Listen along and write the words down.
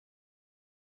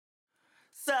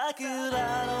桜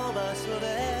の場所で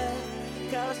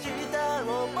交わした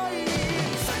想い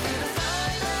桜咲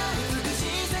いた美し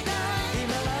い世界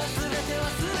今は全て忘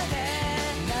れて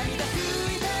涙拭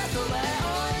いた空へ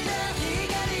おいで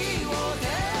光を照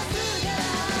らすから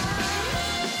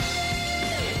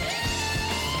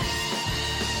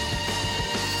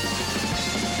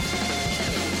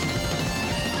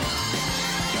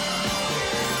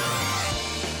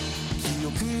記憶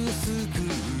を救う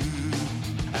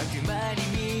悪魔に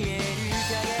見える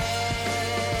影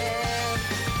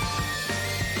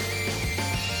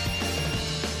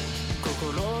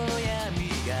心の闇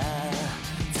が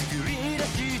作り出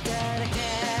しただけ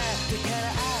だから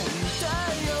会いた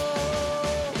いよ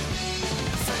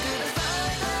桜咲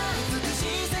いた美し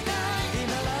い世界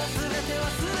今は全て忘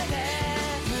れて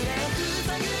胸を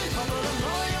塞ぐ心の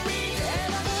闇で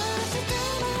幻して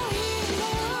ないんだ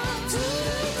よずる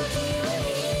い時は逃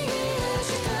げ出し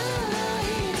たない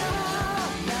んだ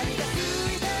涙拭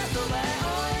いたそばへ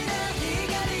おいで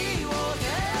光を照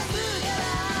らすから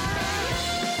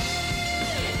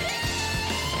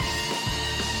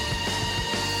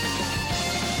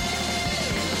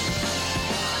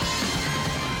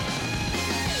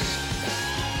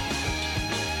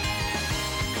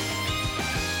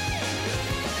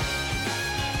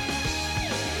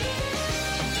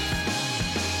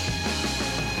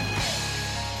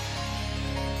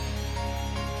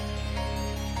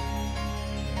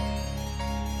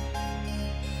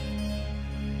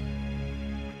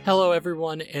Hello,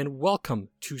 everyone, and welcome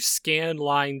to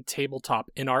Scanline Tabletop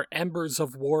in our Embers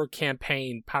of War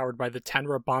campaign powered by the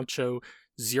Tenra Bancho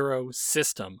Zero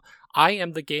system. I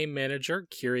am the game manager,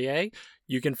 Kyrie.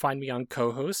 You can find me on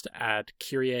co-host at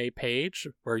Kyrie Page,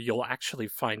 where you'll actually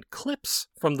find clips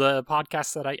from the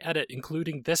podcast that I edit,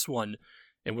 including this one,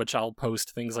 in which I'll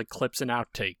post things like clips and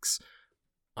outtakes.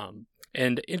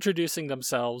 And introducing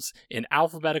themselves in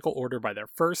alphabetical order by their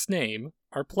first name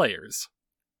are players.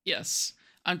 Yes,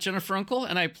 I'm Jennifer Uncle,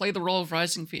 and I play the role of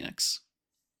Rising Phoenix.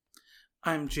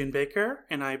 I'm June Baker,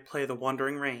 and I play the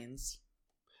Wandering Rains.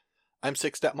 I'm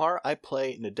Six Detmar. I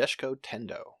play Nadeshko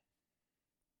Tendo.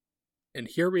 And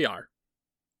here we are.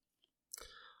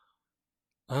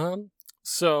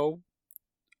 So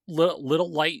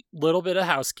little bit of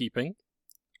housekeeping.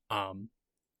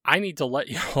 I need to let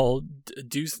y'all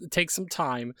take some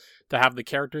time to have the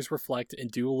characters reflect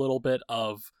and do a little bit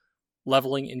of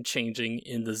leveling and changing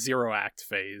in the Zero Act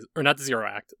phase, or not the Zero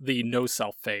Act, the No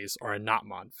Self phase, or a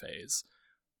Notmon phase.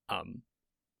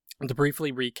 To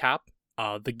briefly recap,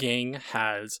 the gang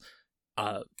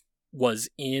was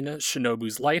in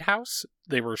Shinobu's lighthouse.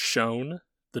 They were shown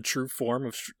the true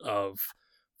form of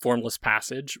Formless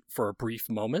Passage for a brief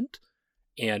moment,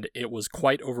 and it was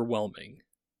quite overwhelming.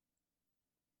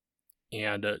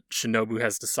 And Shinobu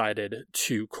has decided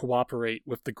to cooperate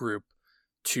with the group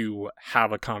to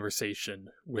have a conversation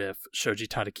with Shoji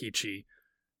Tadakichi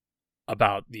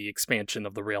about the expansion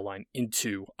of the rail line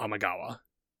into Amagawa.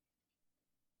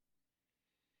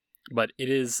 But it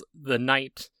is the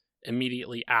night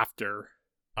immediately after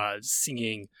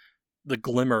seeing the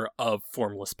glimmer of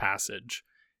Formless Passage.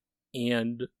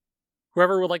 And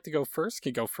whoever would like to go first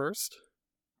can go first.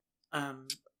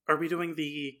 Are we doing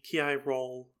the Ki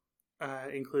roll,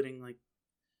 including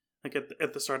like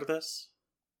at the start of this?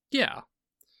 Yeah.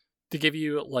 To give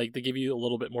you a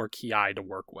little bit more Ki to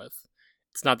work with.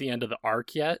 It's not the end of the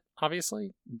arc yet,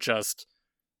 obviously. Just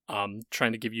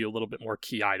trying to give you a little bit more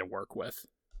Ki to work with.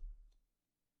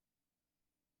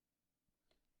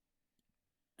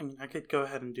 I mean, I could go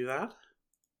ahead and do that.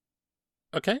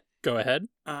 Okay, go ahead.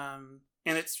 And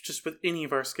it's just with any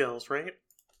of our skills, right?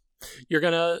 You're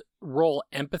gonna roll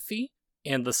empathy,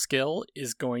 and the skill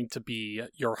is going to be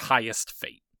your highest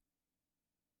fate.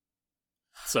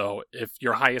 So if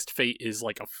your highest fate is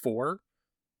like a 4,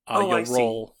 you'll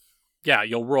roll. Yeah,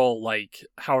 you'll roll like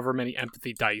however many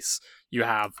empathy dice you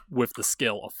have with the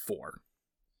skill of 4,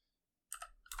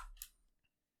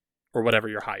 or whatever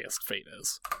your highest fate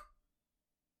is.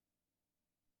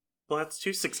 Well, that's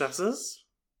 2 successes.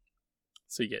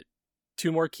 So you get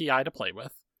 2 more Ki to play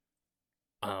with.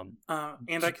 And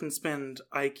I can spend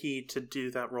Iki to do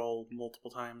that roll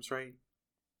multiple times, right?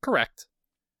 Correct.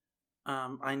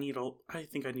 I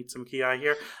think I need some Ki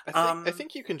here. I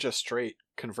think you can just straight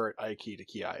convert Iki to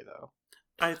Ki, though.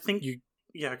 I think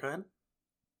yeah, go ahead.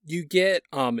 You get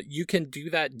you can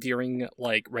do that during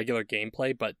like regular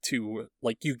gameplay, but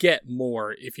you get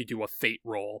more if you do a fate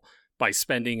roll by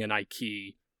spending an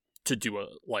Iki to do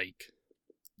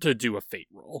a fate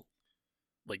roll.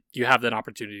 Like you have that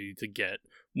opportunity to get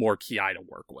more Ki to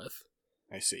work with.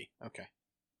 I see. Okay.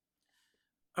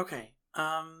 Okay.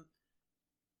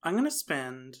 I'm gonna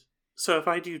spend. So if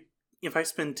I do if I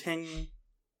spend 10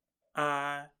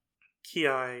 ki,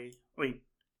 wait.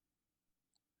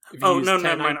 If you Oh use no, 10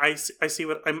 never mind. I see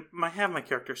what I have my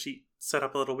character sheet set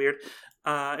up a little weird.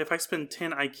 If I spend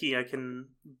 10 IK, I can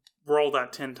roll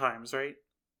that 10 times, right?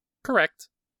 Correct.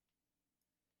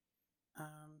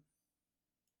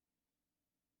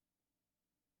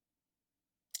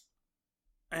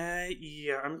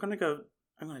 Yeah, I'm gonna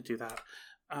do that.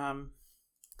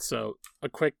 So a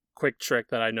quick trick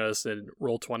that I noticed in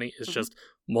Roll20 is just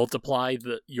multiply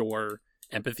your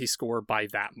empathy score by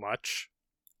that much.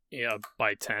 Yeah,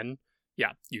 by 10.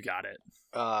 Yeah, you got it.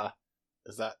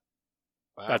 Is that...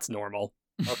 Wow. That's normal.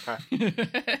 Okay.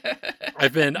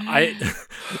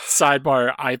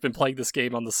 Sidebar, I've been playing this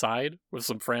game on the side with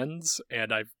some friends,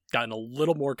 and I've gotten a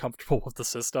little more comfortable with the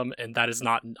system, and that is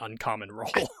not an uncommon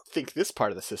roll. I think this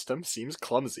part of the system seems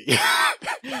clumsy.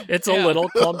 It's a little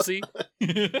clumsy.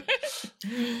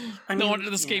 No wonder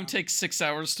this game takes 6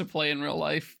 hours to play in real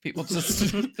life. People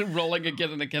just rolling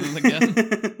again and again and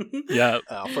again. Yeah.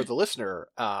 For the listener,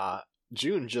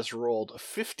 June just rolled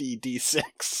 50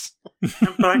 d6.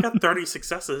 But I got 30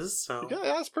 successes, so... Yeah,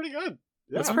 that's pretty good.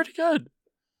 Yeah. That's pretty good.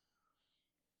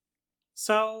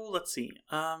 So, let's see.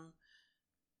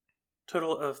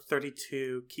 Total of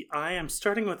 32 ki. I am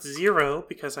starting with 0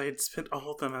 because I had spent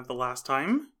all of them at the last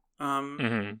time.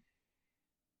 And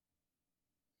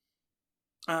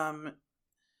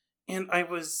I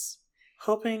was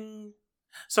hoping...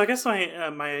 So I guess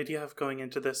my idea of going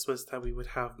into this was that we would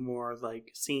have more,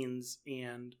 like, scenes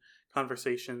and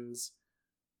conversations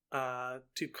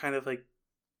to kind of, like,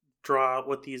 draw out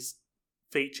what these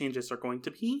fate changes are going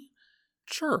to be.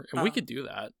 Sure, and we could do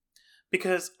that.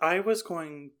 Because I was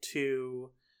going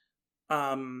to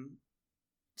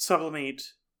sublimate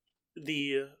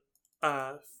the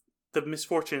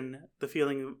misfortune, the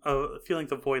feeling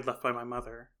the void left by my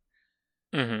mother.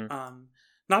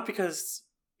 Not because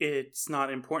it's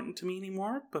not important to me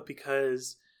anymore, but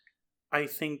because I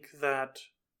think that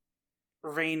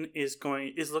Rain is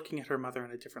looking at her mother in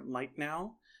a different light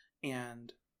now,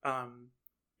 and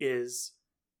is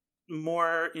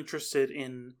more interested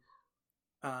in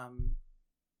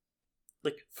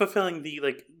like fulfilling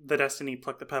the destiny,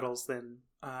 pluck the petals, than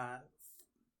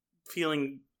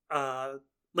feeling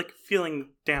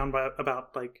down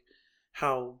about like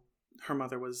how her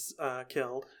mother was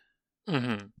killed.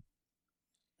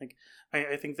 Like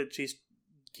I think that she's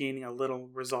gaining a little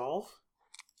resolve.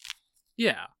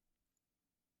 Yeah.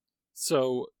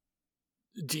 So,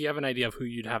 do you have an idea of who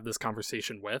you'd have this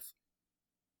conversation with?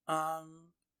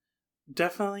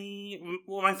 Definitely.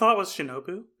 Well, my thought was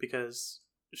Shinobu, because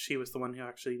she was the one who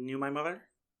actually knew my mother.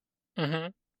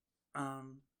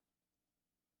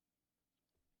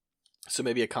 So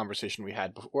maybe a conversation we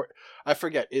had before. I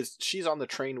forget. She's on the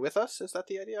train with us? Is that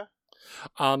the idea?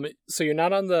 So you're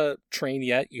not on the train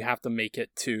yet. You have to make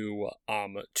it to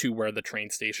where the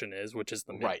train station is, which is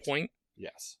the midpoint. Right.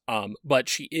 Yes. But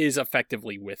she is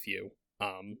effectively with you.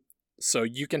 So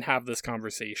you can have this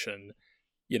conversation,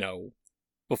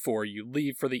 before you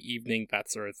leave for the evening, that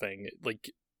sort of thing.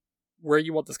 Like, where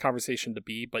you want this conversation to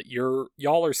be, but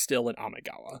y'all are still in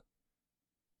Amagawa.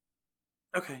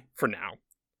 Okay. For now.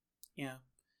 Yeah.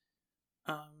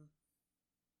 I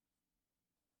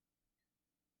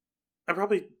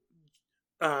probably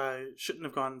shouldn't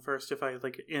have gone first if I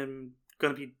am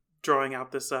going to be drawing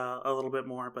out this a little bit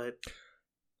more, but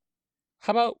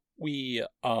how about we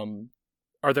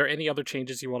are there any other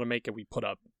changes you want to make if we put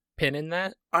a pin in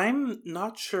that? I'm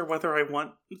not sure whether I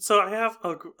want... So I have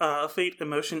a fate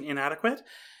emotion inadequate,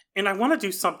 and I want to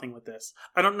do something with this.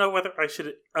 I don't know whether I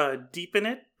should deepen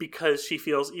it because she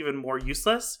feels even more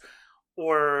useless,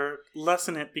 or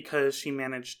lessen it because she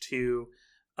managed to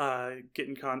get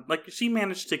in she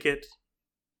managed to get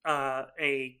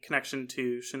a connection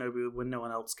to Shinobu when no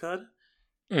one else could.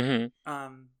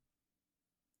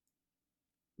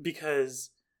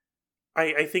 Because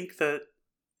I think that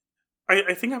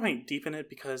I think I might deepen it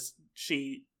because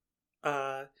she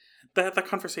the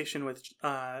conversation with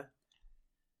that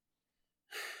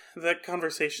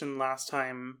conversation last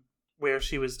time where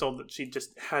she was told that she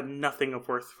just had nothing of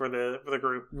worth for the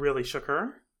group really shook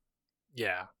her.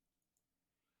 Yeah.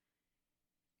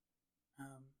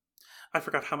 I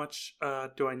forgot how much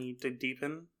do I need to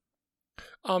deepen?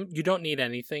 You don't need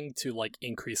anything to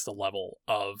increase the level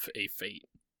of a fate.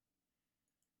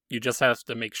 You just have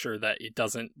to make sure that it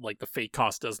doesn't the fate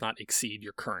cost does not exceed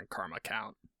your current karma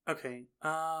count. Okay.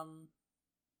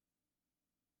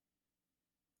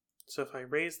 So if I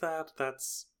raise that,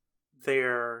 that's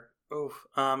there. Oh,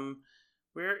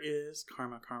 where is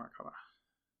karma?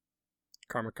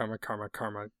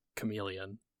 Karma,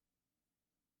 chameleon.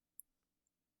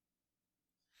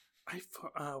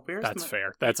 Where's That's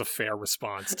fair. That's a fair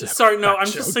response to Sorry, no, that I'm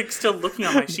joke. just like still looking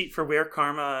on my sheet for where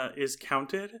karma is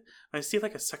counted. I see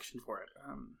like a section for it.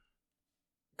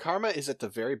 Karma is at the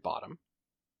very bottom,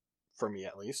 for me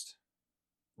at least,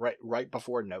 right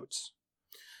before notes.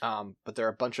 But there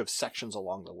are a bunch of sections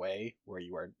along the way where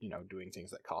you are, doing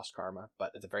things that cost karma.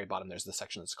 But at the very bottom, there's the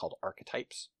section that's called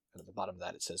archetypes, and at the bottom of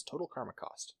that, it says total karma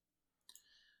cost.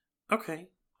 Okay.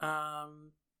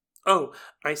 Oh,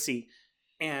 I see.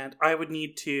 And I would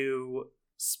need to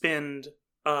spend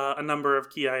a number of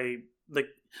ki,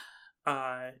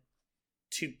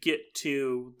 to get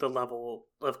to the level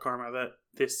of karma that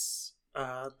this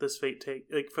fate take,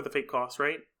 like for the fate cost,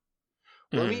 right?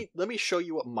 Let me show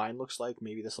you what mine looks like.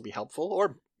 Maybe this will be helpful,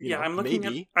 or I'm looking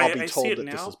maybe at, I'll be I see told it that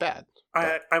now. this is bad.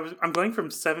 I'm going from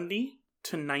 70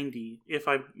 to 90 if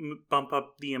I bump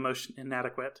up the emotion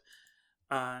inadequate,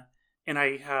 and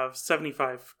I have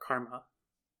 75 karma.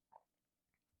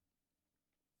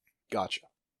 Gotcha.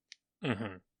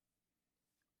 Mm-hmm.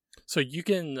 So you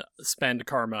can spend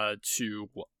karma to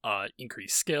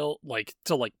increase skill,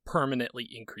 to permanently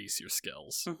increase your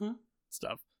skills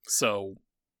stuff. So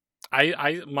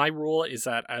my rule is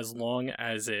that as long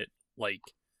as it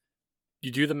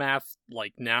you do the math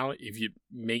now, if it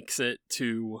makes it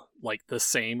to the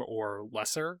same or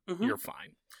lesser, you're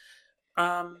fine.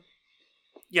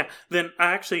 Yeah, then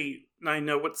I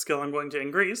know what skill I'm going to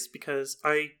increase because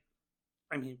I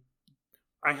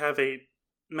have a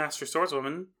master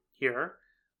swordswoman here.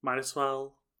 Might as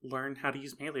well learn how to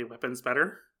use melee weapons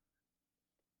better.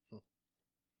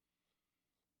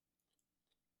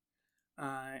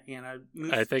 And I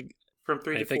moved from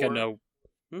 3 to 4. I think I know.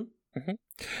 And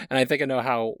I think I know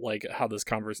how this a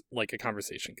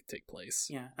conversation could take place.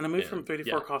 Yeah, and I moved from 3 to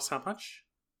 4 costs how much?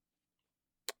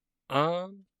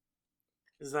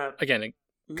 Is that again? It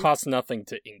costs nothing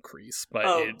to increase,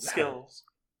 but skills.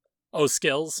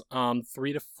 Skills.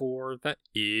 3 to 4. That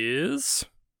is.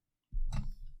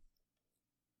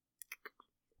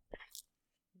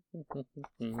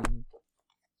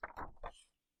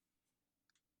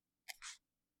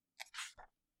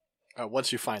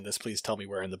 Once you find this, please tell me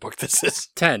where in the book this is.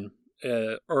 10.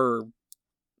 3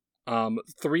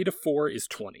 to 4 is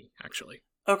 20, actually.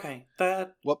 Okay,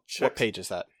 that. What page is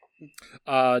that?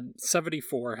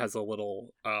 74 has a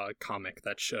little comic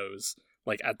that shows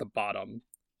at the bottom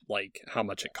how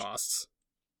much it costs.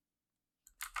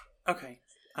 Okay,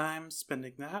 I'm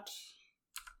spending that.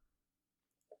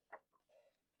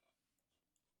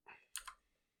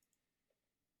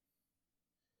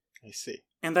 I see.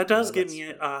 And that does get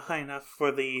me high enough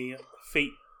for the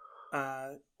fate, for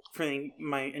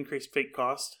my increased fate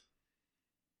cost.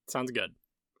 Sounds good.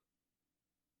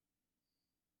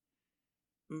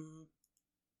 And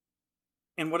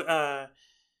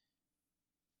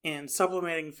and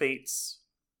sublimating fates,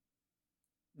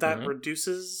 that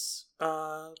reduces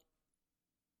your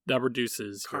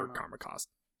karma cost.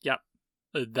 Yep.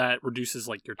 That reduces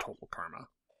your total karma.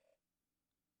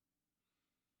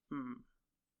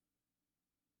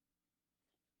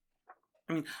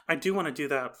 I mean, I do want to do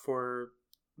that for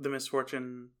the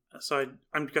misfortune, so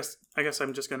I guess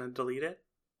I'm just going to delete it.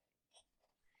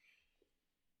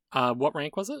 What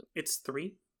rank was it? It's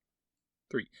 3.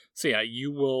 3. So yeah,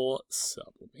 you will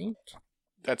sublimate.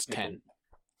 That's 10.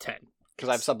 10. Because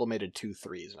I've sublimated 2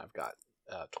 3s and I've got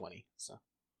 20. So.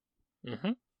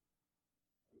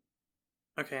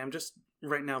 Okay, I'm just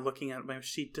right now looking at my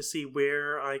sheet to see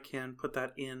where I can put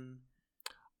that in.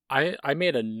 I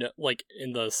made a note,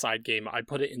 in the side game, I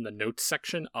put it in the notes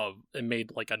section it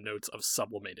made a notes of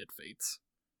sublimated fates.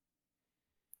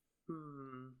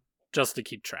 Just to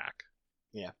keep track.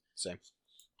 Yeah, same.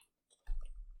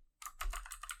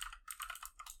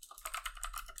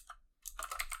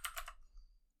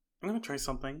 I'm going to try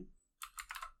something.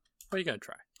 What are you going to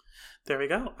try? There we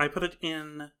go. I put it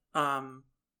in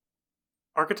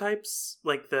archetypes,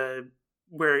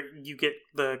 where you get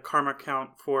the karma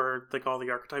count for all the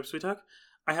archetypes we took.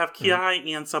 I have ki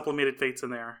and sublimated fates in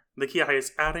there. The ki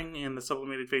is adding and the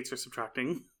sublimated fates are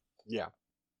subtracting. Yeah.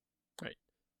 Right.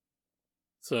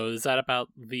 So is that about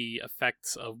the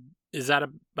effects of... Is that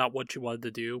about what you wanted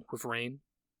to do with Rain?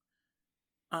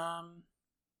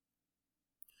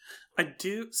 I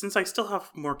do, since I still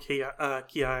have more ki,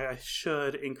 I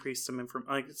should increase some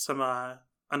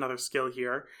another skill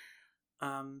here.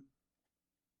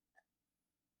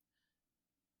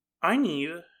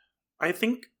 I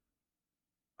think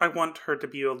I want her to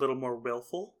be a little more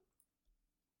willful.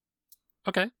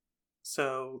 Okay.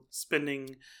 So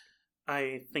spending,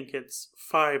 I think it's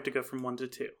 5 to go from 1 to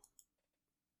 2.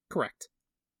 Correct.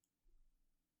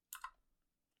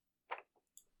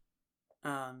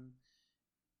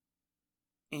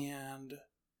 And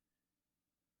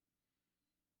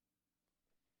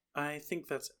I think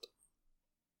that's it.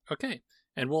 Okay.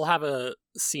 And we'll have a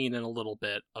scene in a little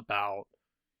bit about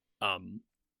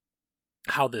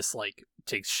how this like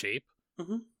takes shape.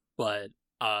 Mm-hmm. But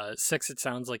 6, it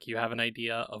sounds like you have an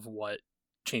idea of what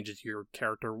changes your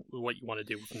character, what you want to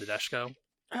do with Nadeshiko.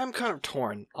 I'm kind of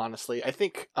torn, honestly. I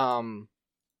think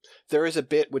there is a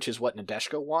bit which is what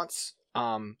Nadeshiko wants.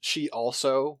 She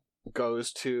also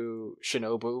goes to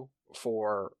Shinobu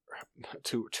for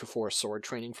sword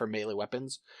training for melee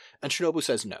weapons, and Shinobu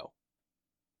says no.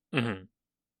 Mm-hmm.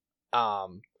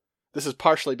 This is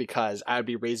partially because I'd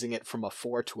be raising it from a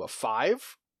 4 to a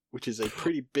 5, which is a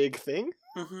pretty big thing.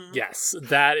 Mm-hmm. Yes,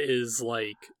 that is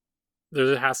like,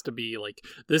 there has to be like,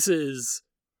 this is,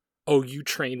 oh, you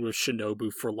trained with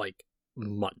Shinobu for like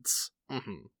months.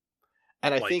 Mm-hmm.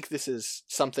 And I think this is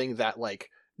something that like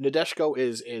Nadeshiko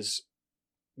is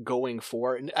going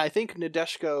for. And I think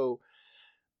Nadeshiko,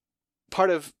 part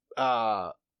of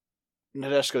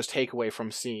Nadeshiko's takeaway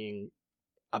from seeing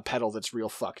a pedal that's real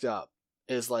fucked up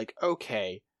is like,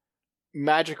 okay,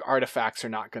 magic artifacts are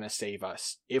not going to save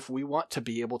us. If we want to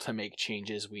be able to make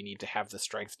changes, we need to have the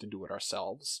strength to do it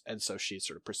ourselves. And so she's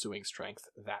sort of pursuing strength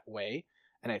that way.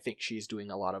 And I think she's doing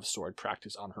a lot of sword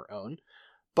practice on her own.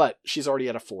 But she's already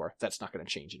at a 4. That's not going to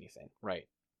change anything, right?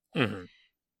 Mm-hmm.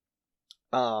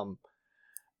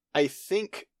 I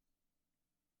think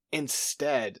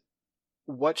instead,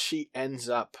 what she ends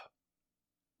up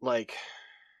like,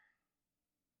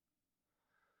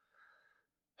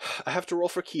 I have to roll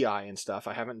for Ki and stuff.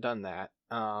 I haven't done that.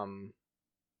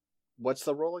 What's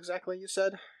the roll exactly you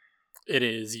said? It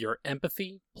is your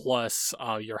empathy plus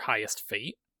your highest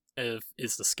fate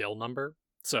is the skill number.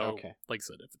 So, Okay. like I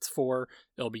said, if it's 4,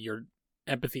 it'll be your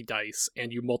empathy dice,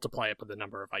 and you multiply it by the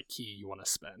number of IQ you want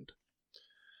to spend.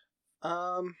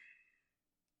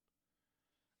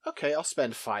 Okay, I'll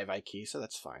spend 5 IQ, so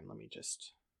that's fine. Let me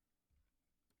just...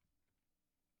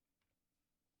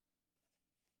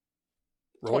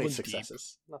 Rolling 20 deep.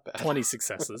 successes. Not bad. 20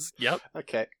 successes. Yep.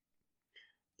 Okay.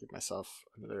 Give myself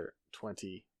another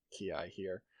 20 Ki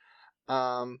here.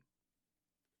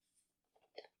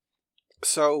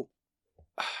 So,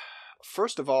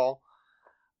 first of all,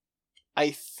 I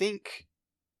think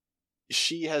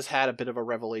she has had a bit of a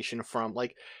revelation from,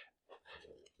 like,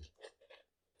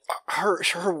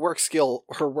 her work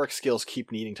skills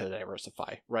keep needing to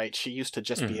diversify, right? She used to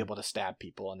just be able to stab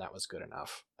people, and that was good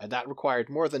enough. And that required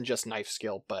more than just knife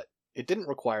skill, but it didn't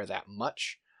require that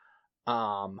much.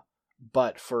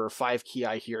 But for 5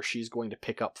 Ki here, she's going to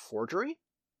pick up forgery.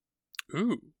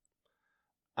 Ooh.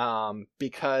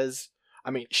 Because,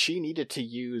 I mean, she needed to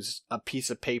use a piece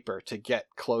of paper to get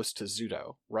close to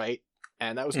Zudo, right?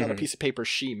 And that was not a piece of paper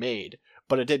she made,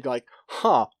 but it did like,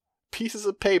 pieces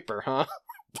of paper, huh?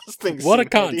 Those things. What a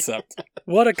concept.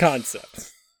 What a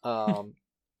concept.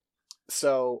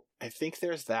 So I think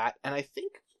there's that, and I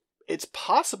think it's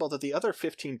possible that the other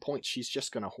 15 points she's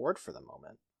just going to hoard for the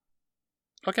moment.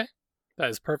 Okay. That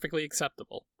is perfectly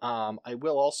acceptable. I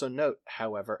will also note,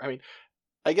 however, I mean,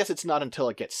 I guess it's not until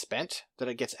it gets spent that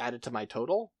it gets added to my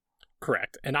total.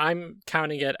 Correct. And I'm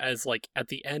counting it as like at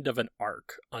the end of an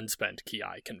arc, unspent Ki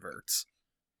converts.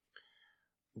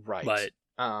 Right. But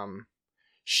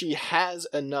she has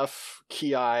enough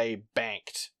Ki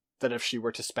banked that if she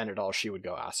were to spend it all, she would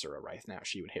go Asura right now.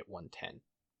 She would hit 110.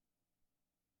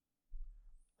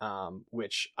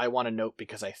 Which I want to note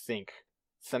because I think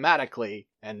thematically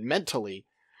and mentally,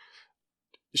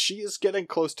 she is getting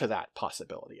close to that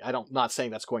possibility. Not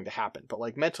saying that's going to happen, but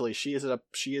like mentally, she is at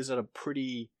a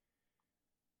pretty.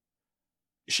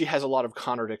 She has a lot of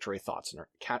contradictory thoughts in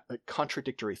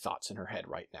her head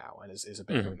right now, and is a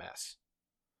bit of a mess.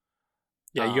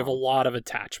 Yeah, you have a lot of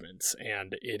attachments,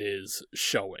 and it is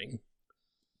showing.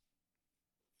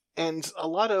 And a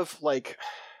lot of, like...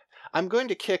 I'm going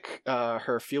to kick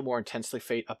her Feel More Intensely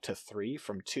fate up to 3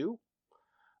 from 2.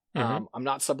 I'm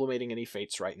not sublimating any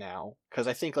fates right now, because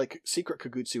I think, like, Secret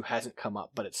Kagutsu hasn't come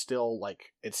up, but it's still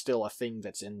a thing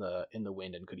that's in the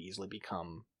wind and could easily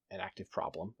become an active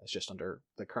problem. It's just under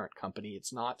the current company,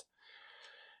 it's not.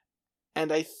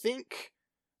 And I think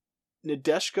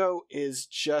Nadeshiko is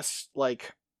just,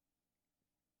 like...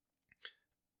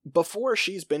 Before,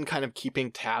 she's been kind of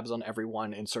keeping tabs on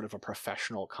everyone in sort of a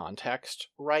professional context,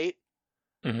 right?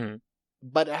 Mm-hmm.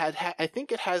 But I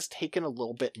think it has taken a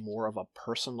little bit more of a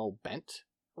personal bent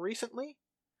recently,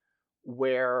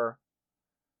 where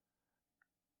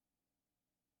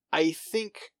I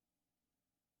think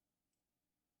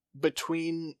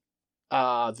between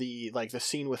the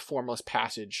scene with Formless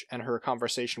Passage and her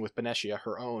conversation with Benetia,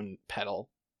 her own pedal,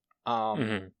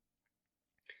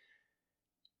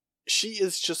 she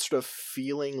is just sort of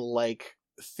feeling like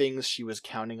things she was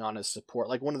counting on as support,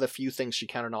 like one of the few things she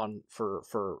counted on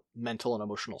for mental and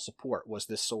emotional support was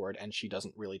this sword, and she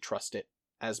doesn't really trust it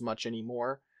as much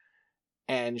anymore.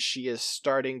 And she is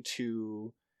starting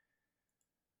to...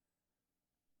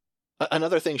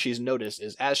 Another thing she's noticed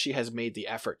is as she has made the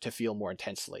effort to feel more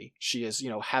intensely, she is,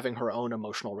 having her own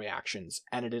emotional reactions,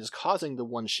 and it is causing the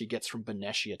ones she gets from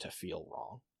Benetia to feel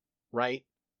wrong, right?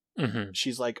 Mm-hmm.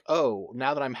 She's like, oh,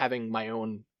 now that I'm having my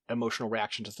own emotional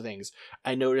reaction to things,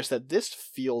 I notice that this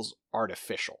feels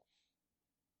artificial.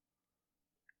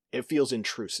 It feels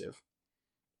intrusive.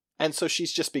 And so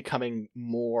she's just becoming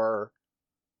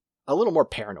a little more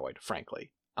paranoid,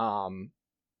 frankly.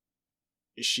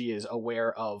 She is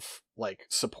aware of like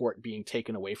support being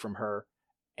taken away from her,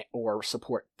 or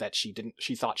support that she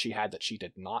thought she had that she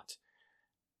did not.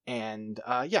 And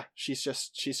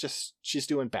she's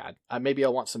doing bad. Maybe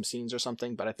I'll want some scenes or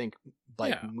something, but I think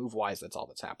move wise, that's all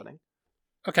that's happening.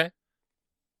 Okay.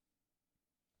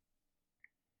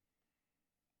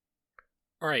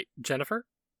 All right, Jennifer.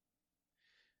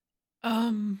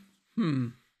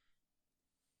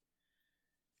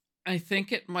 I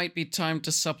think it might be time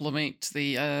to supplement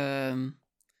the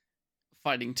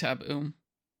fighting taboo.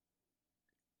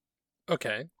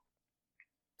 Okay.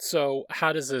 So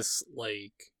how does this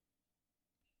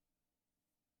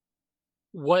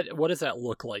what does that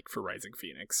look like for Rising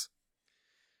Phoenix?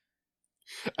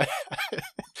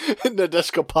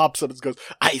 Nadeshka pops up and goes,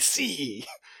 I see!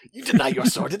 You deny your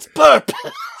sword its purpose!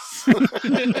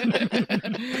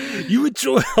 You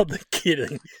enjoy all the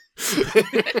kidding.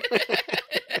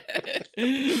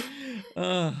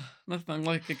 Nothing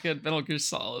like a good Metal Gear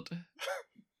Solid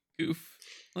goof.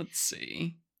 Let's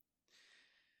see.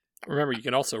 Remember, you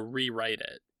can also rewrite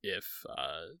it if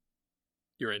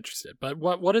you're interested. But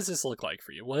what does this look like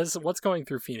for you? What's going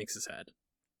through Phoenix's head?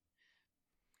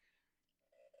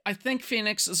 I think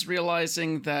Phoenix is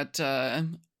realizing that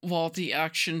while the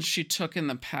actions she took in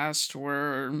the past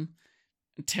were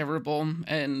terrible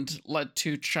and led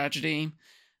to tragedy,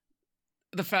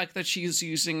 the fact that she's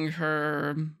using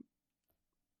her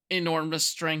enormous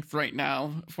strength right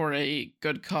now for a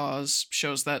good cause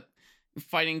shows that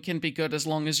fighting can be good as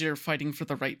long as you're fighting for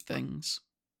the right things.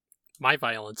 My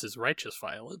violence is righteous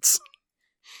violence.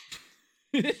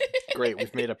 Great,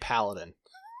 we've made a paladin.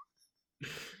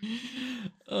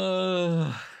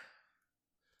 Oh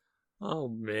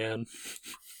man.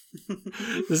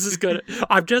 This is good.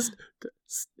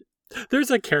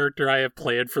 There's a character I have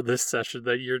planned for this session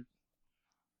that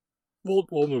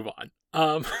we'll move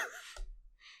on.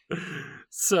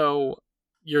 So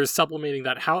you're supplementing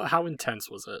that. How intense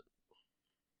was it?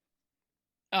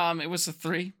 It was a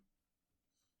 3.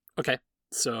 Okay.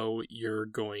 So you're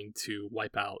going to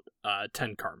wipe out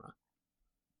 10 karma.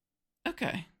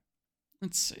 Okay.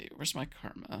 Let's see. Where's my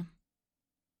karma?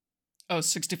 Oh,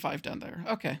 65 down there.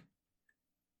 Okay.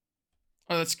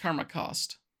 Oh, that's karma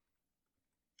cost.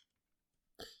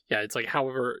 Yeah, it's like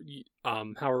however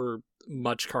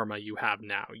much karma you have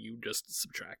now, you just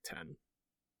subtract 10.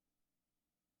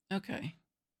 Okay.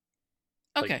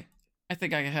 Okay. I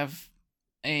think I have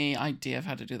an idea of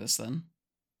how to do this then.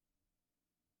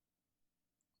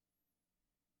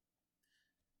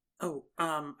 Oh,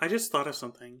 I just thought of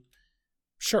something.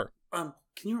 Sure. Can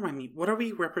you remind me, what are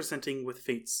we representing with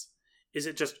fates? Is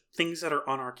it just things that are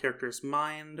on our character's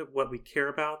mind, what we care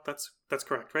about? That's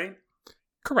correct, right?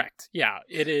 Correct. Yeah,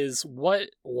 it is what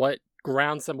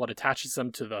grounds them, what attaches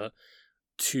them to the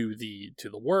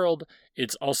world.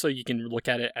 It's also, you can look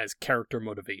at it as character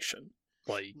motivation.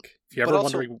 Like, if you ever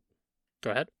wondering,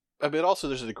 go ahead. I mean, also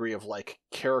there's a degree of like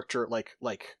character, like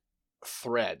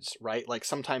threads, right? Like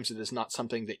sometimes it is not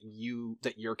something that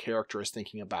your character is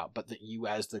thinking about, but that you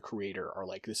as the creator are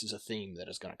like, this is a theme that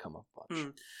is going to come up a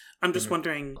bunch. I'm just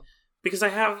wondering, because I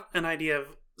have an idea of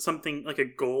something like a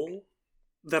goal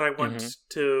that I want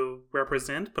to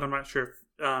represent, but I'm not sure if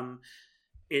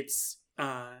it's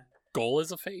goal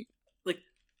is a fate. Like,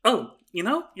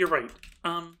 you're right.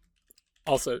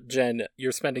 Also, Jen,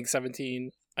 you're spending 17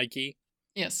 Ike.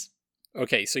 Yes.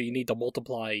 Okay, so you need to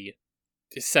multiply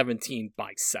 17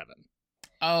 by 7.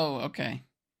 Oh, okay.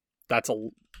 That's I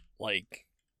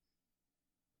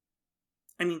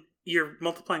mean, you're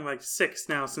multiplying by 6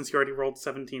 now since you already rolled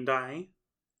 17 die.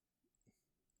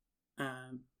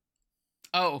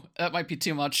 Oh, that might be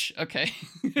too much. Okay.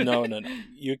 No.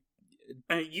 You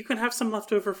can have some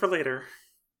left over for later.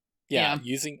 Yeah.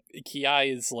 Using Ki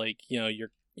is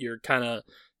your kind of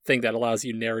thing that allows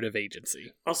you narrative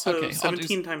agency. Also,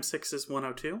 17 times 6 is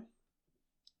 102.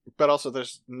 But also,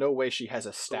 there's no way she has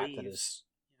a stat that is...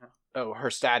 Yeah. Oh, her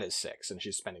stat is 6, and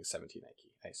she's spending 17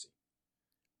 IQ. I see.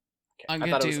 I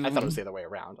gonna thought, do... I thought it was the other way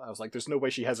around. I was like, there's no way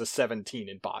she has a 17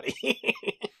 in body.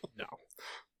 No.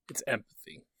 It's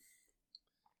empathy.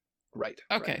 Right.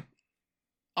 Okay. Right.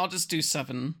 I'll just do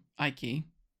 7 Ike.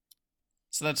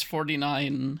 So that's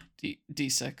 49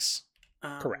 D6.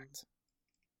 Correct.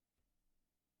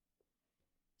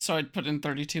 So I'd put in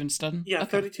 32 instead? Yeah,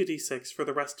 Okay. 32d6 for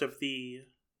the rest of the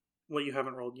what you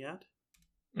haven't rolled yet.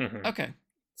 Mm-hmm. Okay.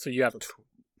 So you have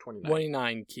 29.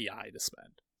 29 ki to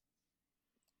spend.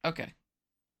 Okay.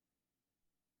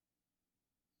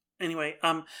 Anyway,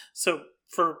 so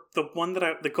for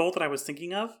the goal that I was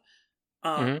thinking of,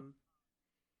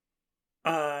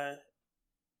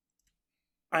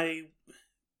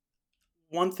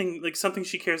 one thing, like something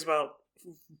she cares about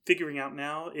figuring out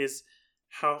now is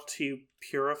how to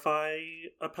purify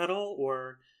a petal,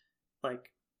 or like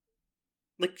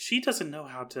she doesn't know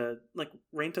how to, like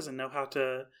Rain doesn't know how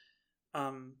to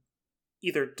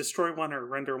either destroy one or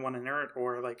render one inert,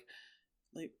 or like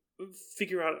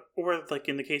figure out, or like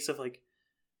in the case of like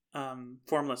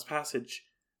formless passage,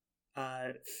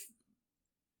 I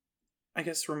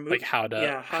guess remove, Like how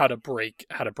to break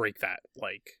that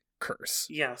like curse.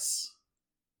 Yes.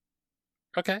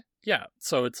 Okay. Yeah.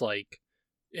 So it's like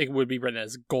it would be written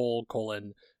as goal :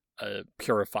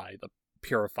 purify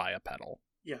a petal.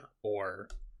 Yeah. Or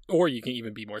you can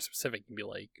even be more specific and be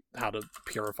like how to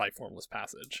purify formless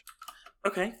passage.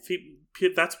 Okay,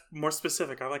 that's more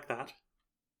specific. I like that.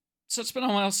 So it's been a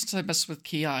while since I messed with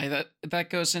Ki. That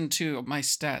goes into my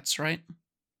stats, right?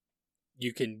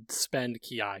 You can spend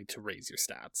Ki to raise your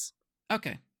stats.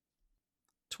 Okay.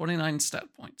 29 stat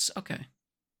points. Okay.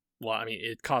 Well, I mean,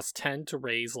 it costs 10 to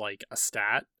raise like a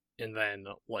stat, and then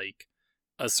like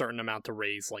a certain amount to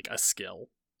raise like a skill.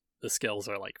 The skills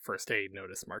are like first aid,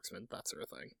 notice, marksman, that sort of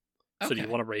thing. So do you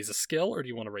Okay. want to raise a skill or do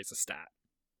you want to raise a stat?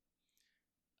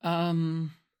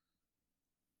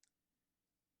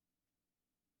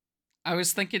 I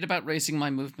was thinking about raising my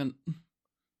movement.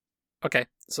 Okay,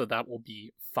 so that will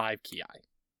be 5 Ki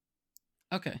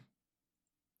Okay.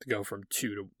 to go from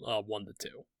 2 to 1 to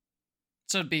 2.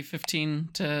 So it'd be 15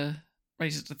 to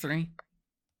raise it to 3?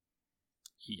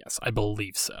 Yes, I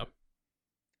believe so.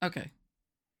 Okay.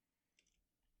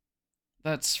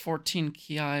 That's 14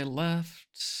 Ki left.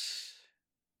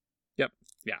 Yep.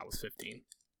 Yeah, it was 15.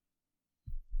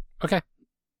 Okay.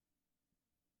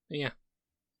 Yeah.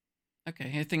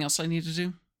 Okay, anything else I need to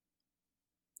do?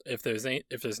 If there's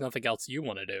nothing else you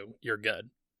want to do, you're good.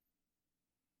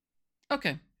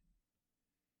 Okay.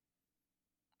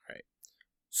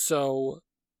 So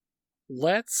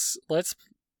let's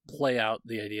play out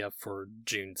the idea for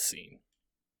June's scene.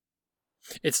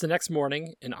 It's the next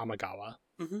morning in Amagawa.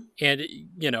 Mm-hmm. And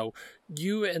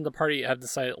you and the party have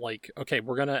decided, like, okay,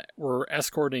 we're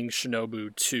escorting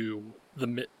Shinobu to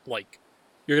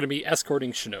you're gonna be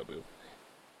escorting Shinobu.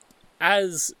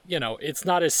 As it's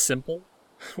not as simple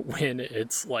when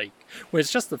it's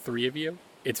just the three of you.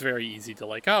 It's very easy to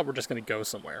we're just gonna go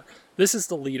somewhere. This is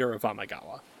the leader of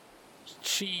Amagawa.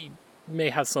 She may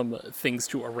have some things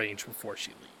to arrange before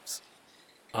she leaves.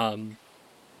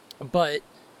 But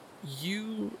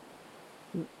you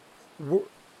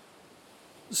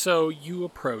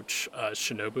approach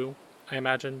Shinobu, I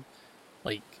imagine.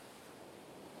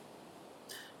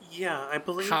 Yeah, I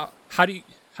believe. How do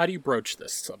you broach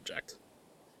this subject?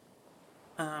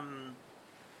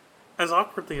 As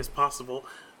awkwardly as possible.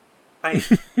 I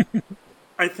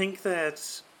think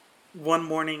that one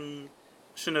morning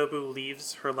Shinobu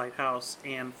leaves her lighthouse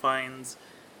and finds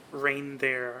Rain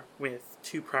there with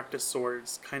 2 practice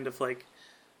swords, kind of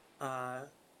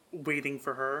waiting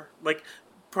for her,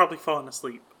 probably fallen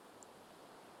asleep.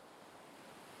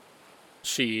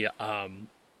 She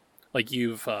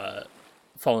you've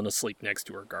fallen asleep next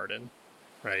to her garden,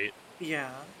 right?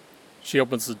 Yeah. She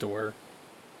opens the door,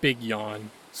 big yawn,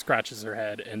 scratches her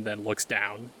head, and then looks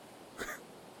down.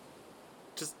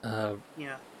 Just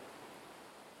yeah.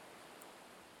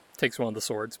 Takes one of the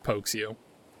swords, pokes you.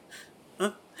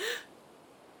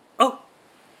 Oh,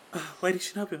 Lady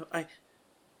Shinobu,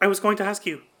 I was going to ask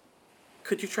you,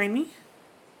 could you train me?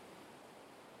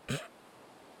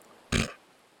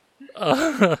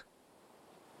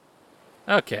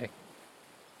 Okay.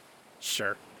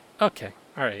 Sure. Okay.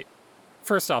 All right.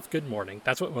 First off, good morning.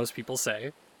 That's what most people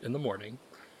say in the morning.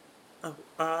 Oh,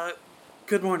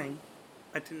 good morning.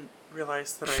 I didn't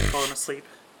realize that I had fallen asleep.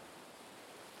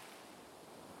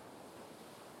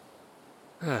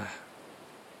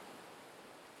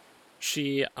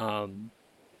 She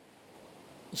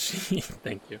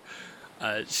thank you.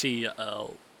 She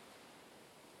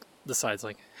decides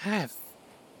I have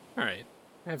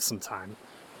some time.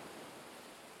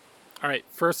 All right,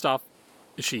 first off,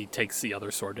 she takes the other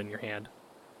sword in your hand.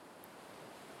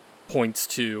 points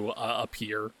to a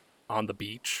pier on the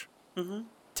beach. Mm-hmm.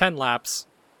 10 laps.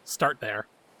 Start there.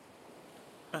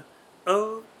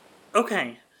 Oh,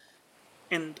 okay.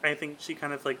 And I think she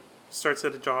kind of like starts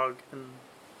at a jog and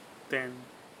then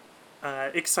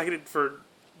excited for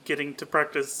getting to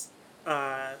practice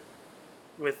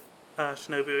with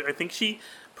Shinobu. I think she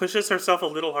pushes herself a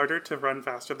little harder to run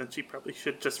faster than she probably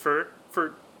should just for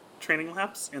training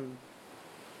laps and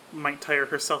might tire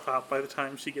herself out by the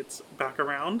time she gets back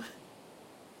around.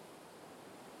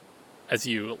 As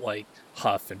you, like,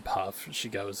 huff and puff, she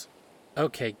goes,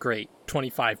 okay, great,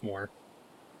 25 more.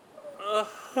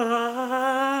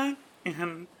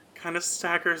 And kind of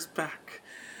staggers back.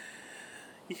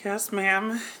 Yes,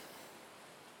 ma'am.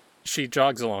 She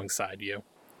jogs alongside you,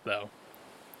 though.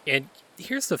 And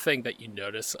here's the thing that you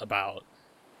notice about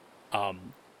the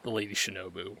Lady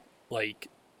Shinobu. Like,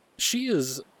 she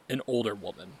is an older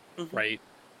woman, right?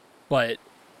 But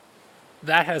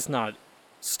that has not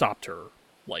stopped her,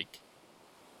 like,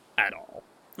 at all.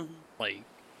 Like,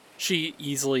 she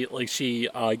easily, like, she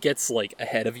gets, like,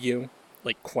 ahead of you,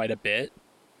 like, quite a bit.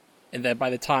 And then by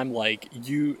the time, like,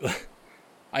 you...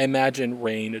 I imagine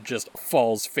Rain just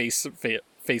falls face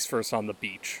first on the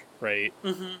beach, right?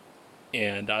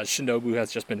 And Shinobu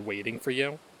has just been waiting for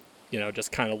you. You know,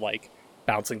 just kind of, like,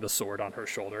 bouncing the sword on her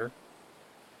shoulder.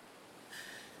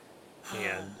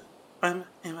 And... Am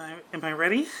I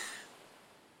ready?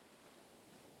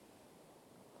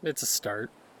 It's a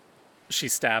start. She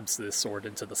stabs this sword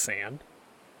into the sand.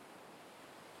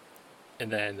 And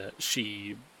then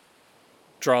she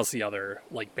draws the other,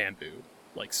 like, bamboo,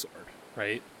 like, sword,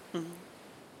 right?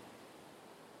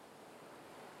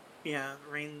 Yeah,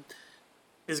 Rain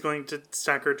is going to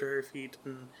stagger to her feet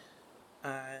and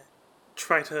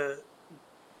try to,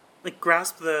 like,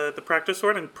 grasp the practice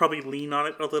sword and probably lean on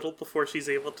it a little before she's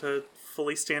able to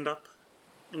fully stand up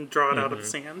and draw it out of the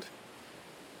sand.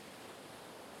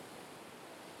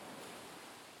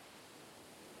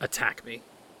 Attack me.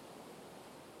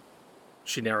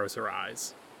 She narrows her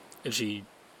eyes, and she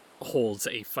holds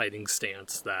a fighting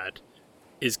stance that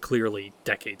is clearly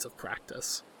decades of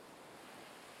practice.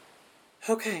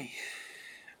 Okay.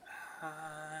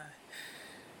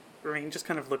 Rain just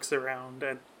kind of looks around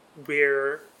at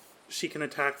where she can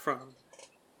attack from.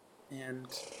 And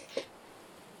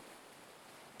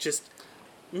just...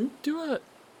 Do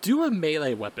a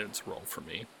melee weapons roll for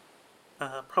me.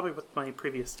 Probably with my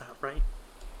previous stat, right?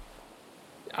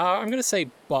 I'm gonna say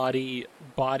body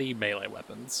melee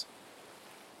weapons.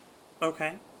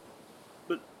 Okay.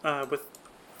 But with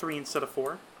 3 instead of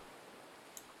 4?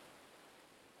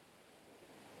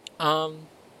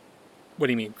 What do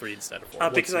you mean 3 instead of 4?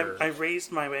 Because I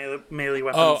raised my melee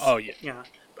weapons. Oh, yeah. Yeah,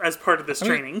 as part of this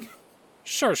training.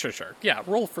 Sure. Yeah,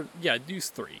 roll for... Yeah, use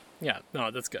 3. Yeah, no,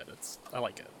 that's good. I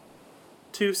like it.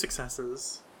 2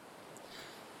 successes.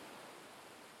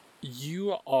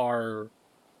 You are...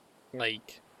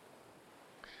 Like...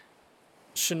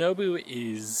 Shinobu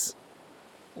is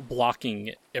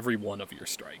blocking every one of your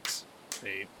strikes,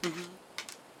 right?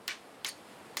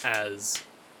 As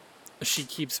she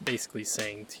keeps basically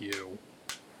saying to you,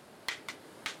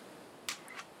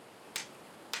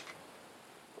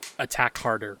 attack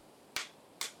harder.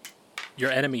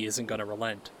 Your enemy isn't going to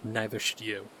relent. Neither should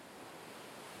you.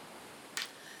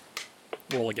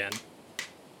 Roll again.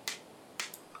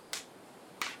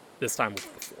 This time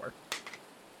with the 4.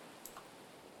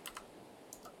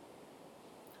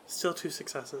 Still 2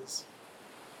 successes.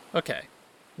 Okay.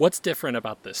 What's different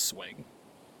about this swing?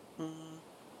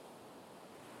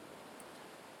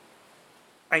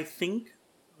 I think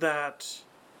that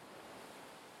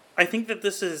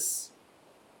this is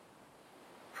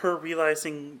her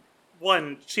realizing,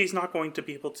 one, she's not going to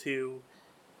be able to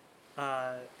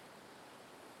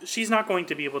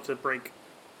break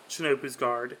Shinobu's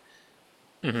guard.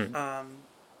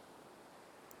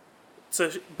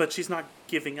 But she's not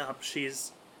giving up.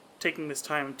 She's taking this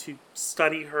time to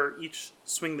study each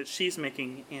swing that she's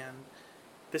making, and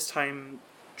this time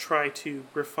try to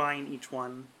refine each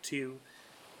one to,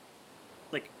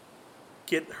 like,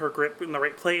 get her grip in the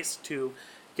right place, to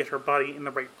get her body in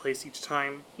the right place each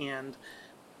time, and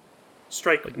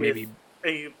strike like with maybe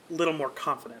a little more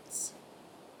confidence.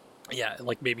 Yeah,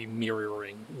 like maybe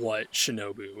mirroring what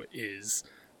Shinobu is,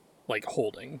 like,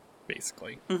 holding,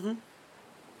 basically.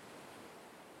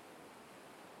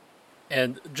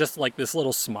 And just, like, this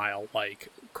little smile, like,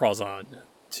 crawls on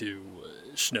to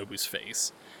Shinobu's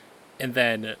face. And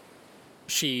then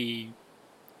she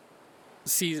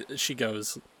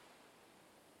goes,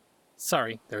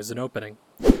 sorry, there's an opening.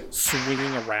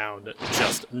 Swinging around,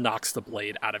 just knocks the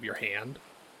blade out of your hand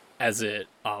as it,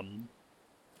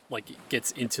 like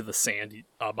gets into the sand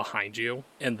behind you,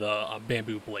 and the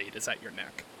bamboo blade is at your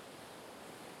neck.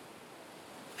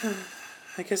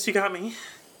 I guess you got me.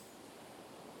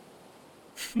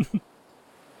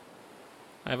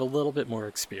 I have a little bit more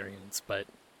experience, but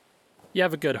you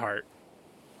have a good heart.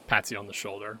 Pats you on the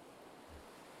shoulder.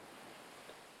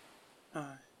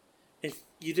 If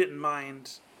you didn't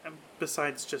mind,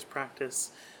 besides just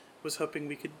practice, was hoping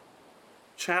we could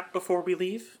chat before we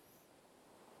leave.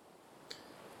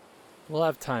 We'll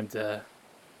have time to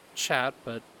chat,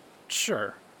 but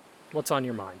sure. What's on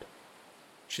your mind?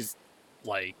 She's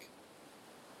like,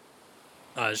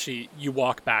 you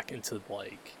walk back into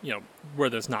like, where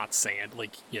there's not sand,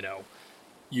 like,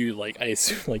 you like, I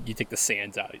assume like you take the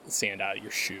sand out of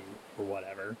your shoe or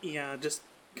whatever. Yeah, just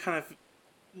kind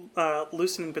of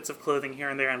loosening bits of clothing here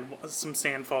and there, and some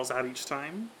sand falls out each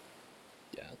time.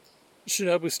 Yeah.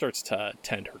 Shinobu starts to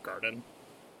tend her garden,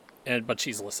 but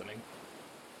she's listening.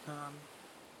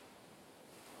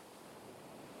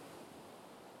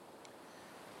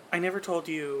 I never told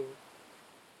you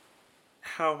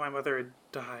how my mother had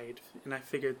died, and I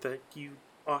figured that you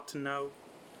ought to know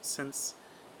since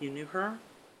you knew her.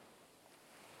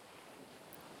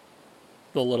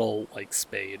 The little like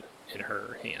spade in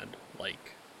her hand,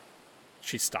 like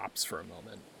she stops for a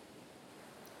moment,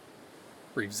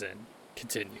 breathes in,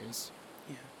 continues.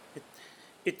 Yeah,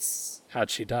 it's How'd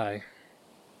she die?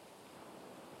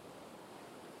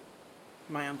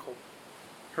 my uncle,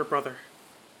 her brother.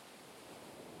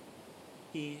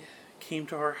 He came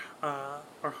to our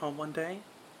home one day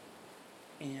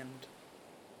and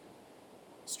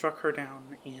struck her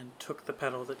down and took the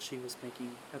pedal that she was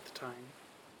making at the time.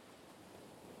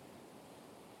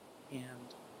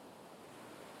 And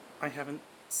I haven't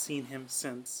seen him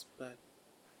since, but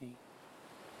I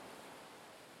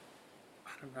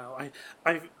don't know.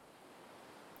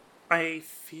 I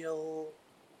feel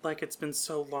like it's been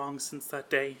so long since that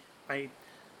day. I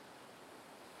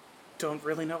don't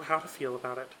really know how to feel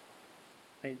about it.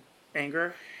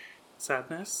 Anger,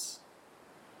 sadness,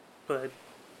 but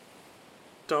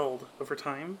dulled over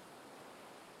time.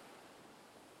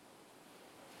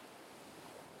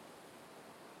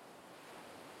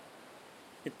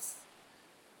 It's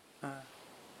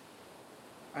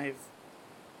I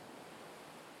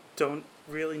don't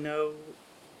really know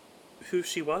who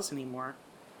she was anymore.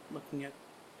 Looking at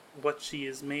what she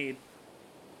has made,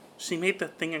 she made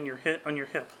that thing on your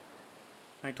hip.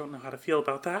 I don't know how to feel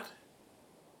about that.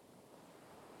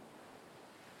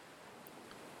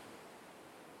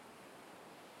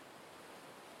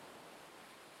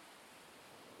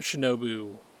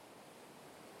 Shinobu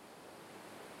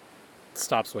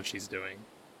stops what she's doing,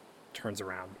 turns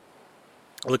around,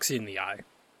 looks you in the eye.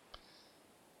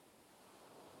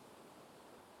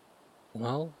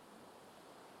 Well,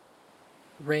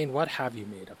 Rain, what have you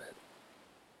made of it?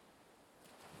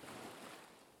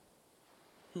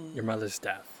 Your mother's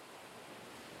death.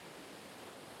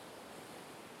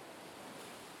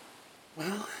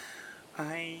 Well,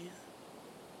 I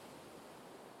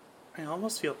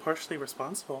almost feel partially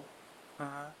responsible.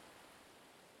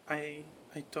 I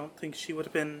don't think she would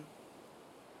have been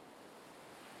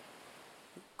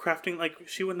crafting, like,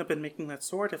 she wouldn't have been making that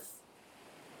sword if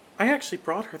I actually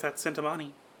brought her that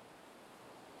centimani.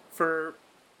 For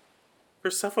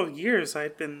several years,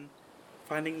 I'd been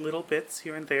finding little bits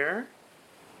here and there.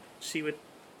 She would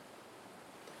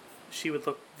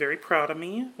look very proud of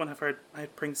me whenever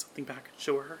I'd bring something back and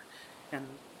show her. And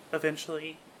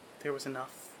eventually, there was enough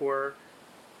for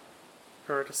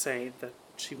her to say that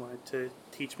she wanted to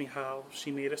teach me how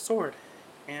she made a sword.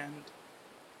 And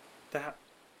that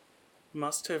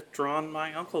must have drawn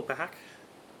my uncle back.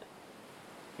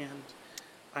 And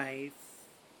I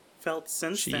felt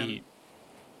since then...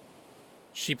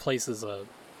 She places a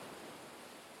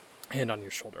hand on your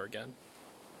shoulder again.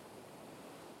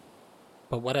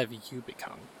 But what have you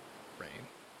become, Rain?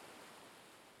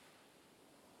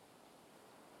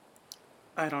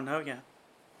 I don't know yet.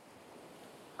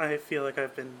 I feel like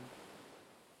I've been,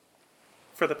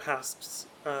 for the past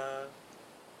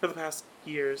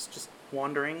years, just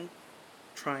wandering,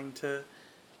 trying to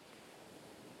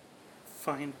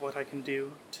find what I can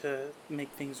do to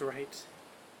make things right.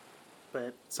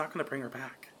 But it's not going to bring her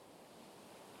back.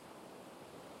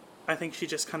 I think she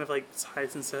just kind of like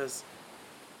sighs and says,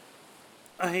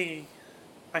 I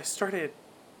started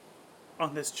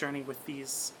on this journey with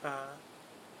these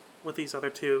other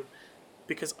two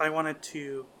because I wanted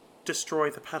to destroy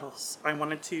the petals. I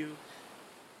wanted to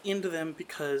end them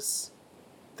because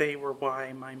they were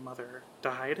why my mother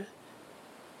died.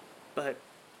 But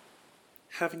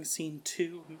having seen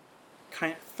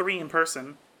three in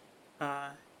person,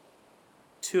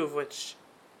 two of which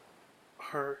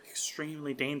are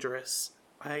extremely dangerous.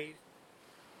 I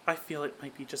feel it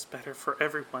might be just better for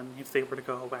everyone if they were to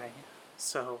go away.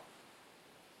 So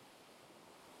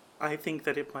I think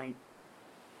that it might.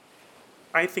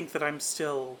 I think that I'm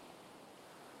still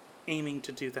aiming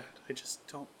to do that. I just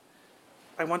don't.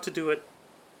 I want to do it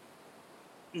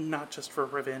not just for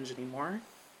revenge anymore.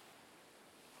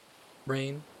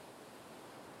 Rain,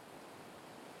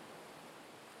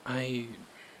 I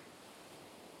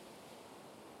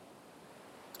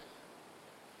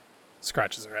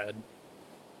scratches her head.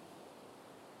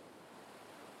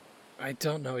 I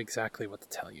don't know exactly what to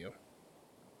tell you.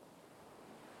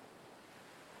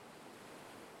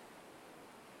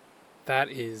 That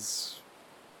is...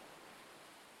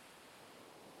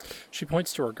 She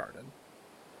points to her garden.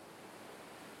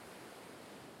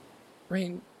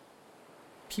 Rain,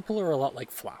 people are a lot like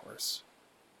flowers.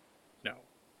 No.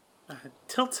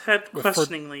 Tilts head But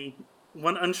questioningly,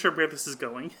 one unsure where this is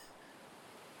going.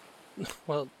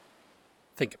 Well,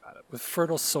 think about it. With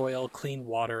fertile soil, clean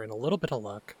water, and a little bit of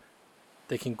luck,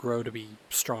 they can grow to be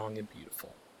strong and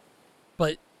beautiful.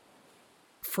 But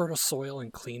fertile soil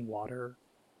and clean water,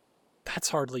 that's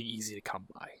hardly easy to come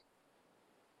by.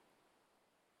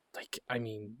 Like, I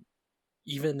mean,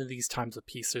 even in these times of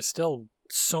peace, there's still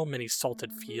so many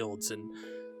salted fields and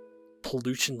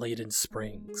pollution-laden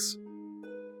springs.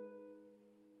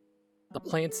 The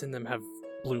plants in them have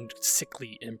bloomed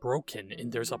sickly and broken,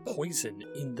 and there's a poison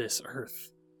in this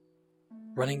earth.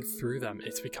 Running through them,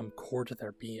 it's become core to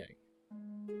their being.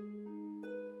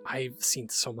 I've seen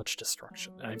so much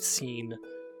destruction, and I've seen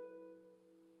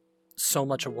so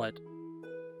much of what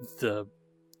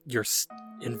your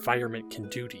environment can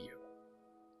do to you.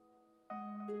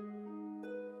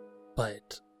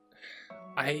 But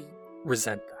I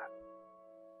resent that.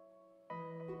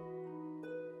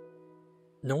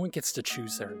 No one gets to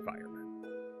choose their environment.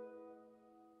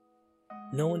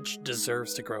 No one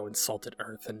deserves to grow in salted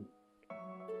earth, and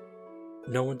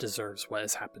no one deserves what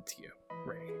has happened to you,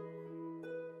 Ray.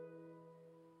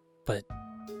 But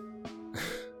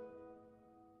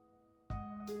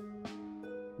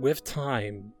with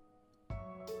time,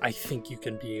 I think you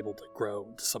can be able to grow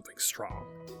into something strong.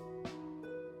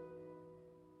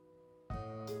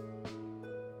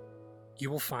 You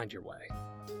will find your way.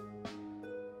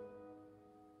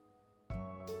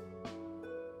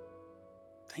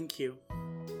 Thank you.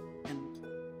 And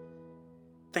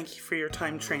thank you for your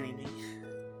time training me.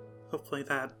 Hopefully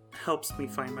that helps me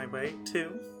find my way,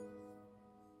 too.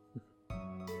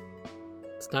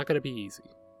 It's not going to be easy.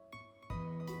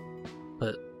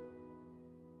 But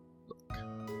look.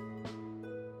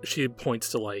 She points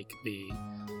to, like, the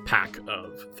pack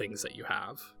of things that you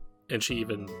have. And she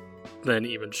even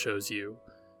shows you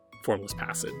Formless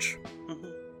Passage. Mm-hmm.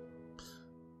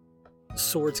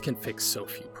 Swords can fix so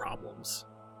few problems.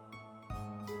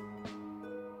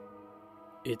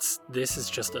 This is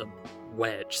just a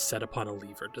wedge set upon a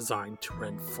lever designed to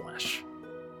rend flesh.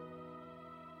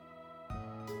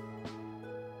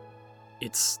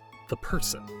 It's the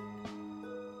person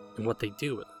and what they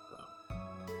do with it, though.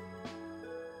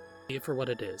 See it for what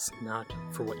it is, not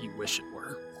for what you wish it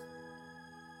were.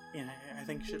 Yeah, I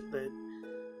think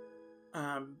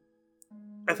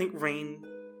I think Rain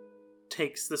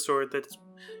takes the sword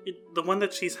the one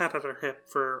that she's had at her hip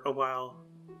for a while,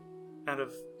 out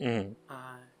of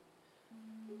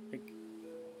like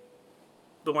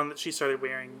the one that she started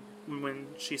wearing when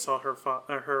she saw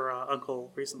her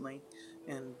uncle recently,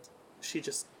 and she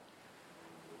just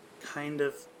kind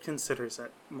of considers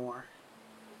it more.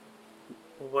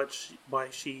 Why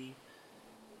she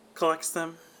collects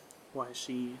them, why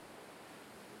she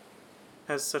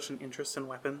has such an interest in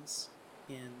weapons,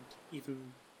 and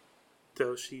even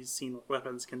though she's seen what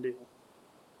weapons can do.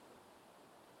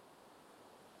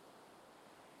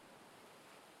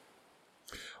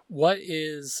 What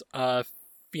is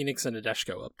Phoenix and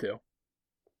Adeshko up to?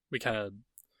 We kind of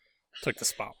took the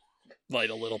spotlight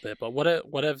a little bit, but what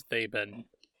have they been?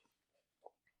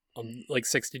 Like,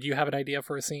 Six, did you have an idea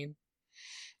for a scene?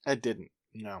 I didn't.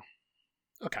 No.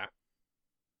 Okay.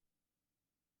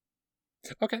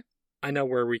 I know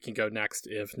where we can go next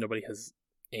if nobody has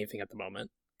anything at the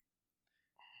moment.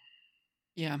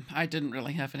 Yeah, I didn't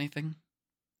really have anything.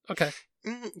 Okay.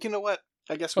 You know what?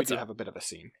 I guess we do have a bit of a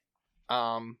scene.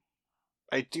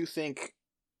 I do think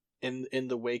in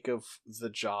the wake of the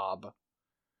job,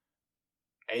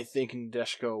 I think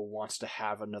Nadeshko wants to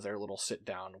have another little sit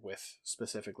down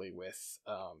specifically with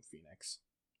Phoenix.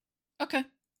 Okay,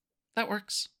 that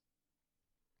works.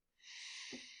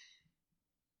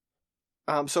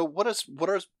 So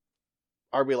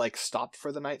are we like stopped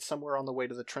for the night somewhere on the way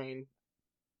to the train?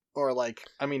 Or like,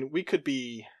 I mean, we could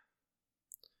be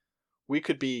We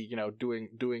could be,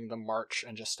 doing the march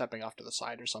and just stepping off to the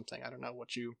side or something. I don't know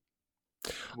what you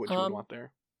would want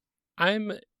there.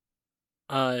 I'm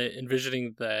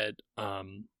envisioning that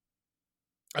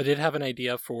I did have an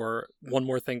idea for one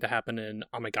more thing to happen in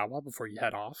Amagawa before you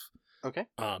head off. Okay.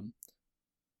 And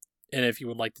if you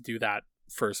would like to do that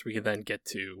first, we could then get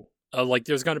to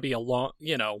there's going to be a long,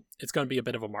 it's going to be a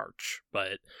bit of a march,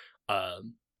 but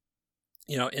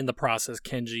in the process,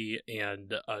 Kenji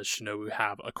and Shinobu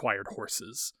have acquired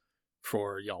horses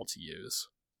for y'all to use.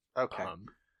 Okay.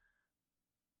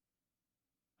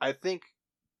 I think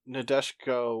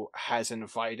Nadeshiko has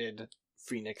invited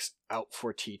Phoenix out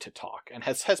for tea to talk, and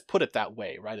has put it that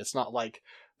way, right? It's not like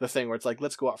the thing where it's like,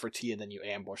 let's go out for tea and then you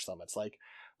ambush them. It's like,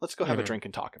 let's go have a drink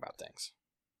and talk about things.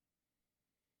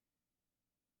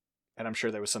 And I'm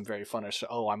sure there was some very fun,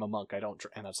 oh, I'm a monk, I don't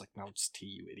drink. And I was like, no, it's tea,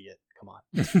 you idiot. Come on.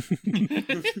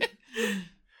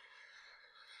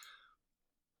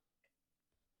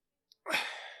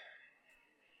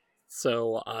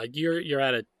 So you're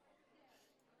at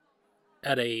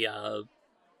a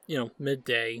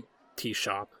midday tea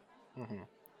shop.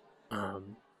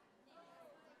 Mm-hmm.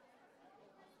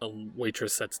 A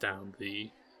waitress sets down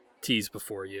the teas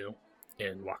before you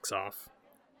and walks off.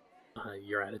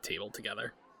 You're at a table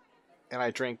together. And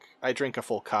I drink a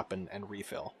full cup and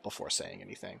refill before saying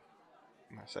anything.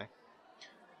 And I say,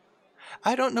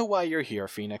 I don't know why you're here,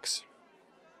 Phoenix.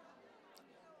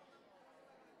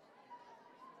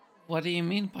 What do you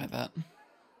mean by that?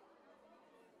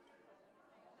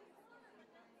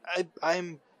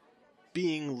 I'm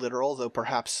being literal, though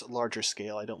perhaps larger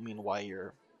scale. I don't mean why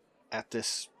you're at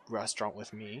this restaurant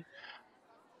with me.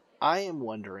 I am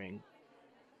wondering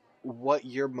what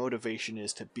your motivation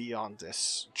is to be on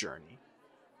this journey.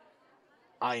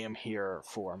 I am here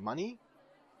for money.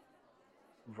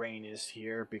 Rain is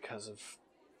here because of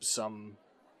some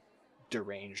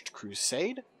deranged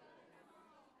crusade.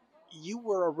 You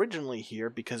were originally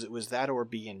here because it was that or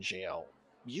be in jail.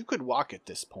 You could walk at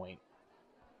this point,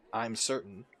 I'm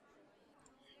certain.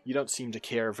 You don't seem to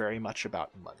care very much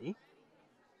about money.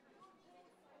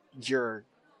 Your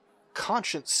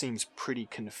conscience seems pretty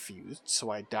confused, so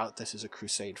I doubt this is a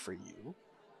crusade for you.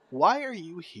 Why are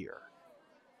you here?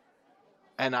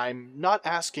 And I'm not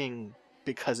asking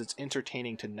because it's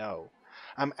entertaining to know.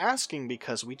 I'm asking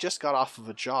because we just got off of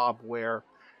a job where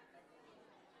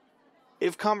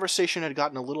if conversation had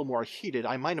gotten a little more heated,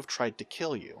 I might have tried to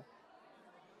kill you.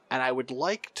 And I would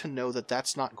like to know that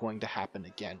that's not going to happen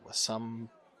again with some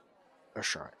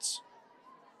assurance.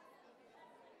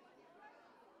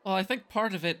 Well, I think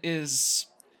part of it is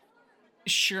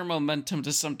sheer momentum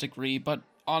to some degree, but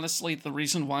honestly, the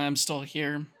reason why I'm still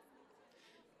here,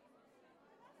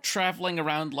 traveling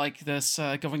around like this,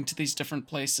 going to these different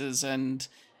places and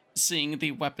seeing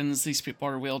the weapons these people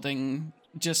are wielding,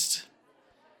 just,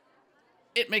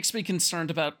 it makes me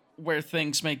concerned about where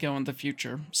things may go in the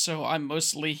future. So I'm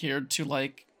mostly here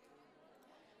to,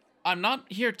 I'm not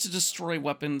here to destroy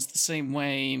weapons the same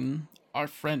way our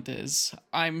friend is.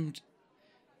 I'm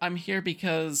here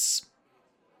because...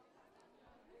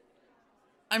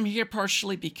 I'm here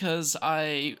partially because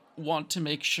I want to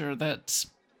make sure that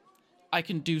I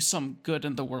can do some good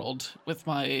in the world with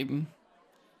my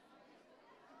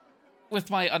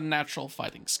unnatural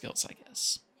fighting skills, I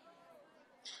guess.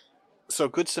 So,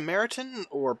 Good Samaritan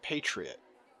or Patriot?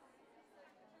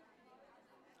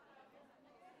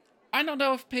 I don't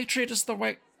know if Patriot is the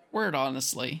right word,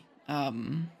 honestly.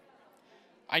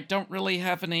 I don't really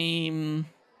have any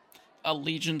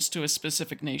allegiance to a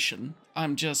specific nation.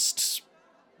 I'm just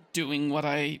doing what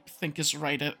I think is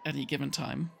right at any given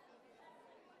time.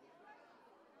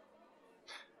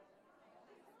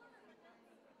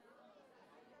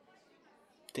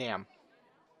 Damn.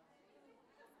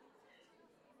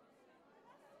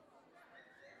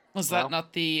 Was that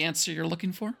not the answer you're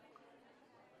looking for?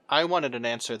 I wanted an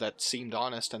answer that seemed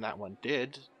honest, and that one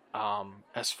did.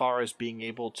 As far as being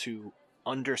able to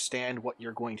understand what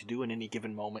you're going to do in any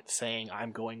given moment, saying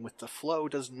I'm going with the flow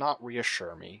does not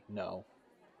reassure me, no.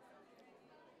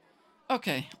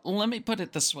 Okay, let me put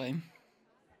it this way.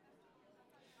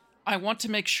 I want to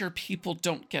make sure people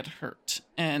don't get hurt,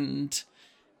 and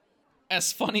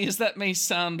as funny as that may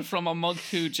sound from a monk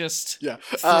who just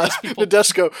throws people...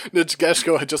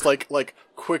 Nadeshiko had just like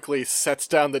quickly sets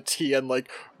down the tea and like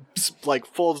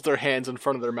folds their hands in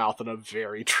front of their mouth in a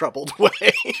very troubled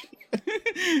way.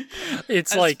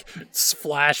 It's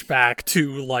flashback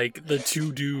to the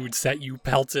two dudes that you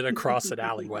pelted across an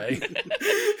alleyway.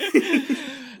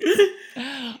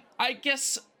 I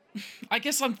guess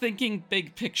I'm thinking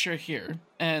big picture here,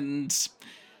 and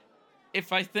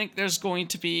if I think there's going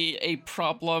to be a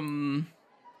problem,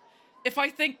 if I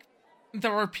think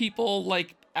there are people,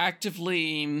 like,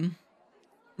 actively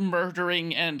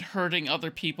murdering and hurting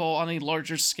other people on a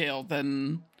larger scale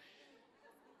than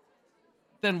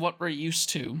what we're used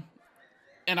to,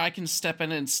 and I can step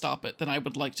in and stop it, then I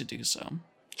would like to do so.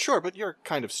 Sure, but you're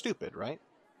kind of stupid, right?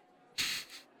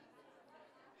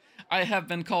 I have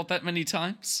been called that many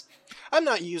times. I'm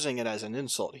not using it as an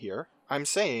insult here. I'm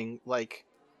saying, like,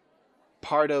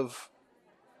 part of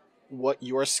what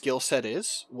your skill set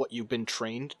is, what you've been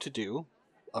trained to do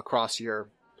across your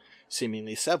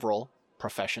seemingly several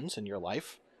professions in your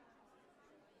life,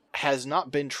 has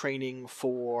not been training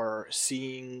for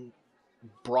seeing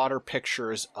broader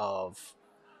pictures of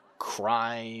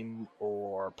crime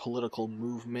or political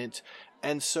movement.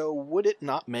 And so would it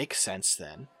not make sense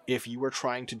then, if you were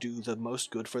trying to do the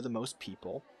most good for the most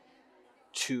people,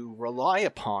 to rely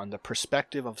upon the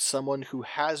perspective of someone who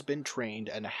has been trained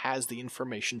and has the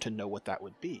information to know what that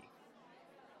would be?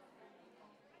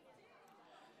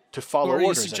 To follow What are you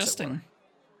orders, suggesting? as it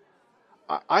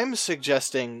were. I'm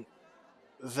suggesting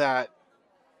that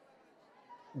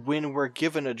when we're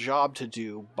given a job to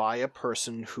do by a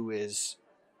person who is,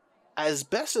 as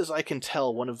best as I can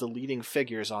tell, one of the leading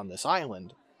figures on this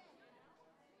island,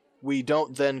 we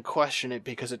don't then question it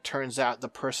because it turns out the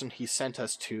person he sent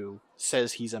us to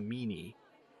says he's a meanie.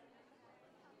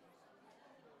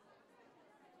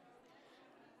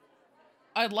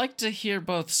 I'd like to hear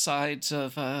both sides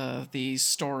of the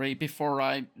story before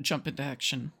I jump into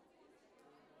action.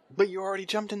 But you already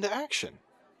jumped into action.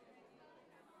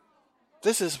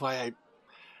 This is why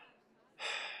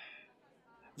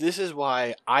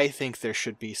I think there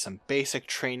should be some basic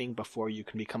training before you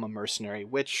can become a mercenary,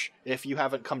 which, if you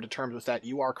haven't come to terms with that,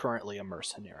 you are currently a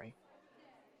mercenary.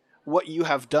 What you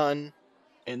have done,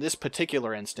 in this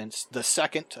particular instance, the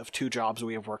second of 2 jobs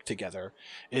we have worked together,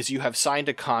 is you have signed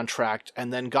a contract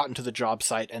and then gotten to the job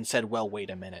site and said, well, wait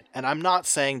a minute. And I'm not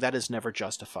saying that is never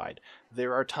justified.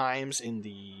 There are times in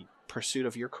the pursuit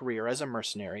of your career as a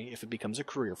mercenary, if it becomes a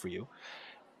career for you,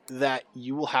 that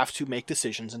you will have to make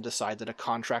decisions and decide that a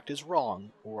contract is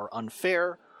wrong or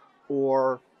unfair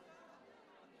or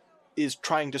is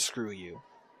trying to screw you.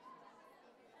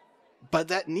 But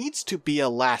that needs to be a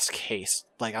last case,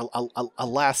 like a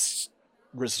last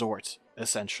resort,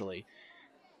 essentially.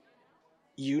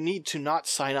 You need to not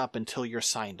sign up until you're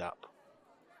signed up.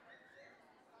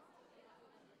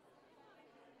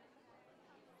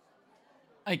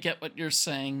 I get what you're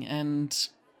saying, and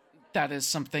that is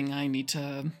something I need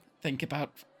to think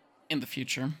about in the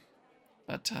future.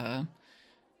 But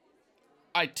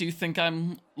I do think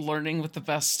I'm learning with the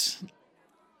best,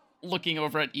 looking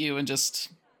over at you and just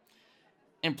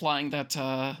implying that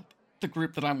the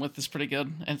group that I'm with is pretty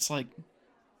good. And it's like,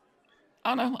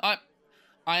 I don't know,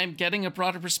 I am getting a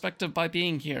broader perspective by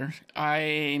being here.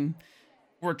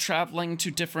 We're traveling to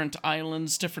different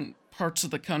islands, different parts of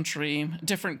the country,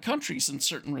 different countries in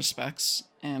certain respects,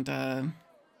 and I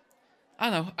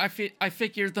don't know. I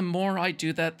figure the more I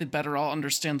do that, the better I'll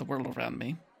understand the world around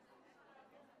me.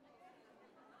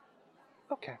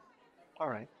 Okay. All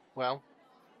right. Well.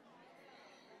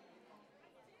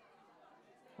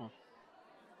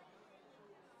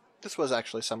 This was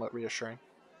actually somewhat reassuring.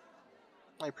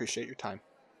 I appreciate your time.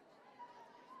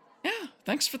 Yeah,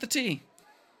 thanks for the tea.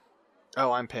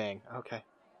 Oh, I'm paying. Okay.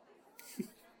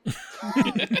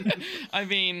 I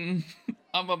mean,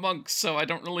 I'm a monk, so I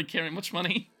don't really carry much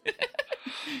money.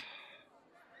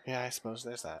 Yeah, I suppose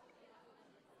there's that.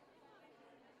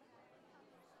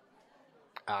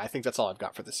 I think that's all I've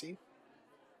got for the scene.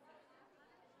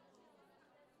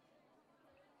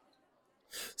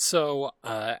 So,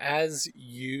 as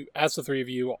the 3 of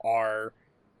you are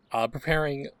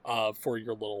preparing for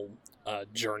your little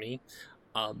journey,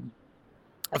 a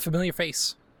familiar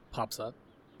face pops up.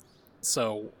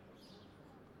 So,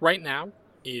 right now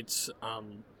you're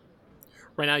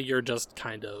just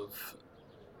kind of,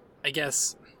 I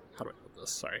guess, how do I put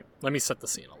this? Sorry, let me set the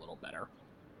scene a little better.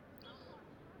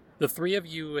 The 3 of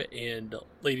you and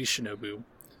Lady Shinobu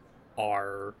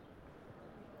are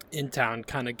in town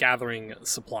kind of gathering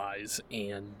supplies,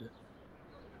 and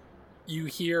you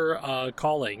hear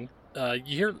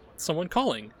someone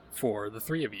calling for the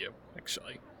 3 of you,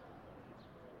 actually.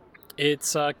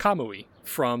 It's Kamui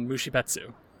from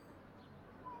Mushibetsu.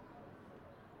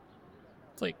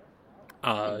 It's like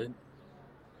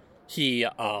he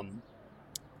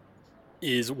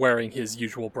is wearing his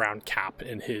usual brown cap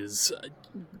and his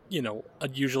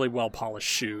unusually well-polished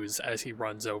shoes as he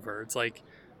runs over. It's like,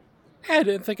 hey, I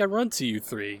didn't think I'd run to you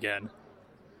 3 again.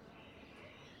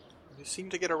 You seem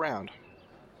to get around.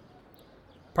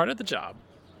 Part of the job.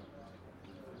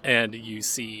 And you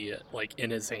see, like, in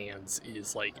his hands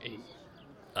is, like, a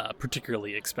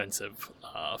particularly expensive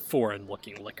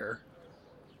foreign-looking liquor.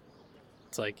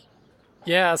 It's like,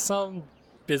 yeah, some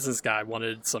business guy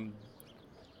wanted some...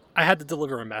 I had to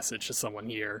deliver a message to someone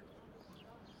here.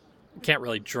 Can't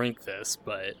really drink this,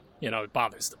 but, it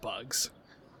bothers the bugs.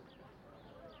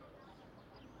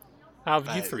 How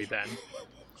have you three been?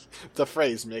 The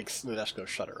phrase makes Nadeshko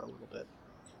shudder a little bit.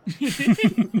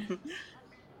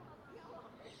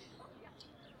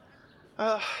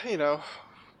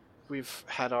 We've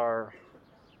had our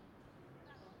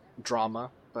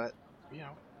drama, but,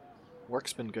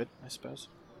 work's been good, I suppose.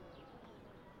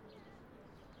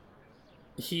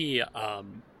 He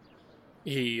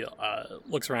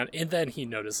looks around, and then he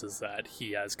notices that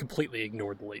he has completely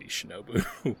ignored the Lady Shinobu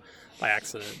by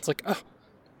accident. It's like,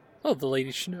 oh, the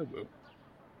Lady Shinobu.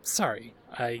 Sorry,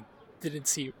 I didn't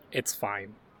see... It's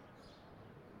fine.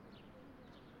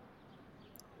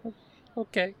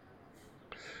 Okay.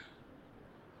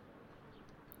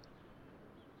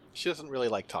 She doesn't really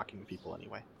like talking to people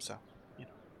anyway, so,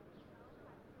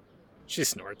 She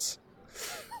snorts.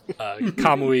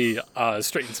 Kamui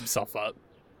straightens himself up.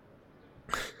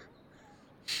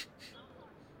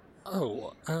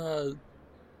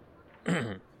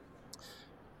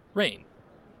 Rain.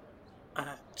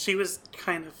 She was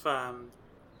kind of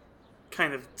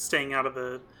staying out of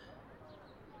the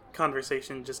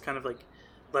conversation, just kind of like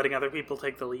letting other people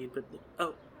take the lead. But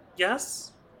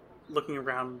yes, looking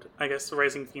around, I guess the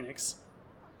Rising Phoenix.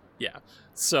 Yeah.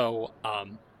 So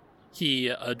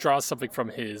he draws something from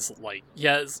his he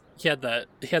has a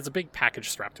big package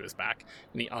strapped to his back,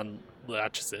 and he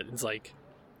unlatches it. And it's like,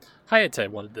 Hayate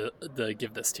wanted to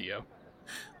give this to you.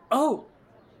 Oh,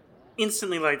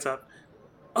 instantly lights up.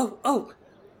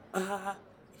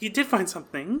 You did find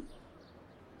something.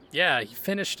 Yeah, he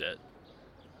finished it.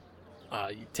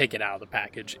 You take it out of the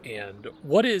package, and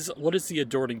what is the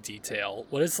adorning detail?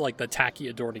 What is the tacky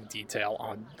adorning detail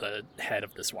on the head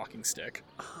of this walking stick?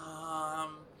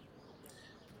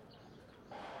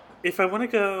 If I want to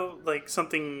go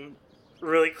something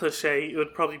really cliche, it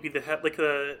would probably be the head,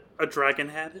 a dragon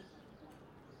head.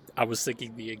 I was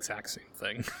thinking the exact same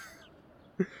thing.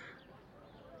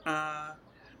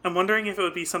 I'm wondering if it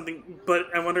would be something, but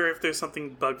I wonder if there's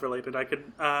something bug related I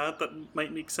could that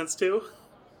might make sense too.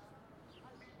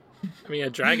 I mean, a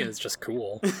dragon is just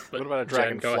cool. But what about a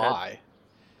dragonfly? I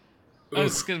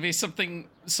was going to be something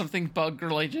bug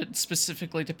related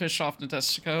specifically to piss off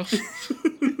Nadeshko.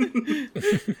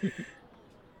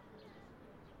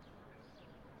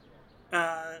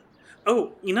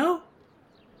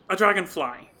 A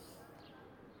dragonfly.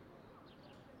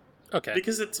 Okay.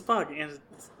 Because it's a bug and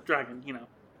it's a dragon,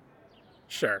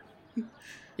 Sure.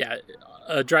 Yeah,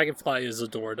 a dragonfly is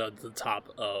adored on the top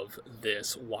of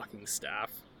this walking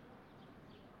staff.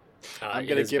 I'm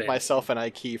going to give myself an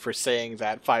IQ for saying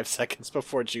that 5 seconds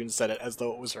before June said it as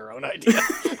though it was her own idea.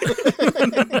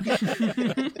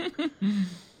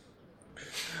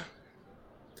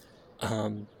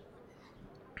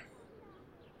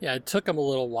 Yeah, it took him a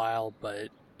little while, but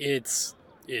it's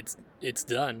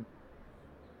done.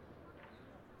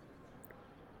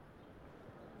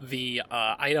 The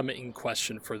item in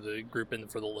question for the group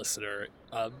and for the listener,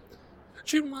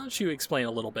 June, why don't you explain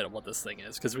a little bit of what this thing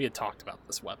is? Because we had talked about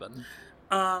this weapon.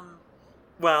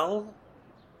 Well,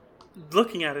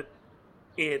 looking at it,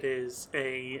 it is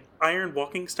a iron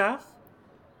walking staff.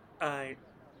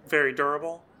 Very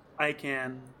durable. I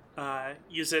can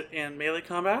use it in melee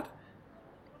combat.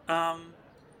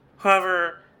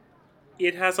 However,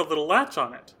 it has a little latch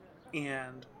on it,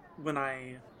 and when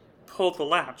I pull the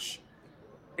latch,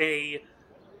 a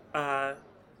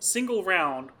single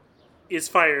round is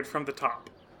fired from the top,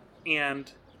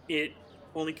 and it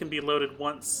only can be loaded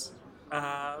once,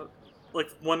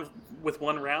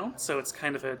 one round. So it's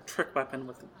kind of a trick weapon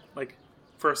with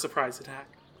for a surprise attack.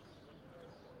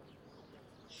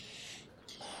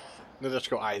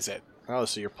 Nadeshko eyes it. Oh,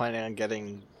 so you're planning on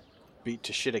getting beat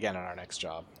to shit again on our next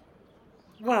job?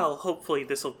 Well, hopefully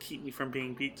this will keep me from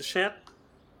being beat to shit.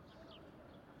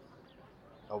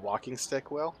 A walking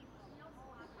stick will?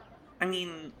 I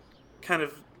mean, kind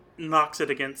of knocks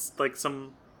it against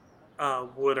some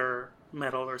wood or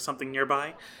metal or something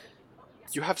nearby.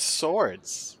 You have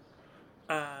swords.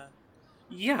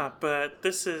 Yeah, but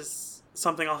this is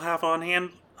something I'll have on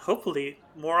hand hopefully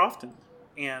more often,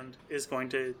 and is going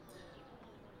to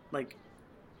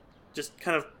just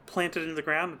kind of plant it in the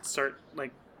ground and start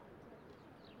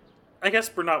I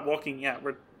guess we're not walking yet.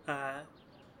 We're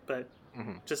but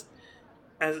just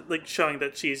as showing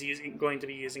that she's going to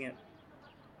be using it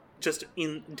just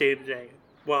in day to day,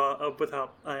 while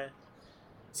without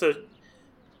so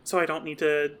I don't need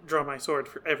to draw my sword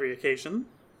for every occasion.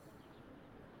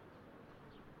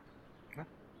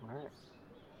 All right.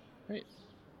 Right.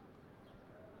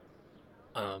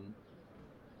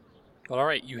 Well, all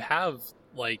right. You have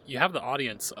the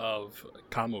audience of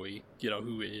Kamui,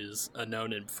 who is a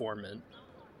known informant.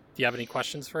 Do you have any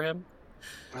questions for him?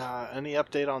 Any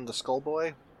update on the Skull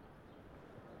Boy?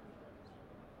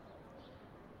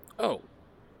 Oh,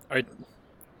 are you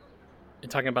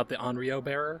talking about the Onryo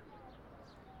bearer?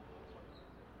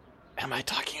 Am I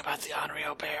talking about the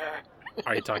Onryo bearer?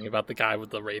 Are you talking about the guy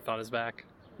with the wraith on his back?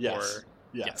 Yes. Or...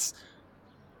 Yes.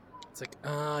 It's like,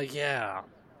 yeah,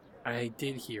 I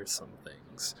did hear some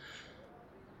things.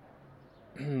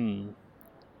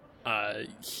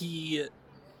 He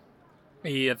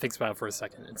thinks about it for a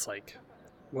second. It's like,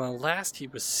 well, last he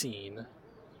was seen,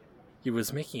 he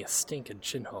was making a stink in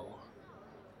Shinho,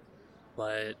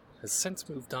 but has since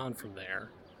moved on from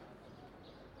there.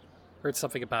 Heard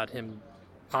something about him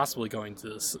possibly going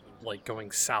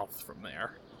south from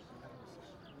there.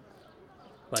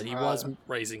 But he was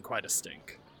raising quite a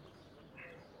stink.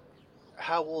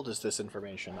 How old is this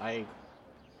information? I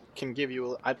can give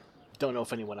you... I don't know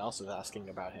if anyone else is asking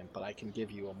about him, but I can give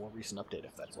you a more recent update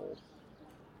if that's old.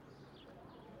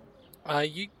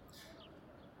 You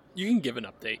can give an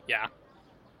update, yeah.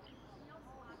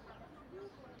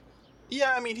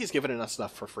 Yeah, I mean, he's given us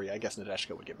stuff for free. I guess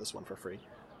Nadeshka would give this one for free.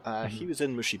 He was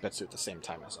in Mushibetsu at the same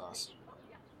time as us.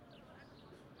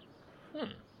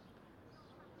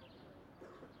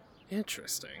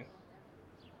 Interesting.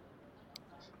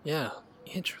 Yeah,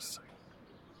 interesting.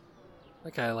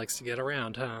 That guy likes to get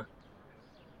around, huh?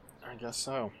 I guess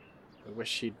so. I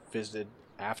wish he'd visited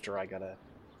after I got a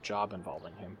job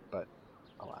involving him, but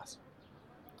alas.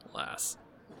 Alas.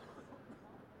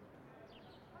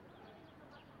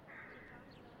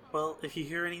 Well, if you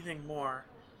hear anything more,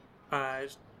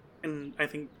 and I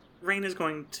think Rain is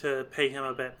going to pay him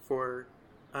a bit for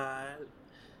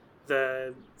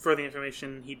the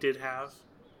information he did have,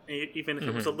 even if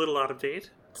it was a little out of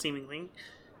date, seemingly.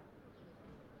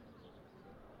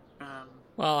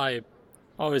 Well, I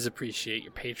always appreciate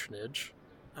your patronage.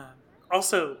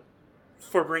 Also,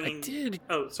 for bringing... I did...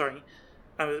 Oh, sorry.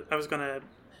 I was gonna...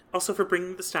 Also for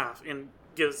bringing the staff and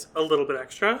gives a little bit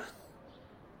extra.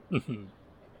 You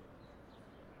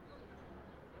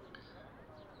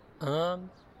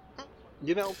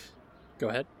know... Go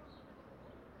ahead.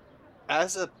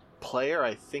 As a player,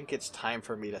 I think it's time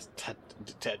for me to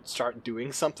start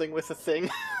doing something with the thing,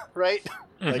 right?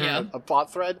 Like a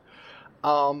plot thread.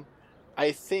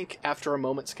 I think after a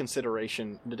moment's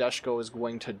consideration, Nadeshko is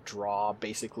going to draw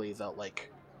basically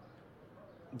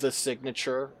the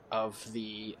signature of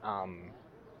the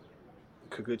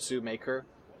Kugutsu maker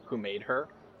who made her.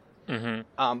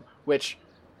 Which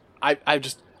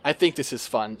I think this is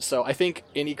fun. So I think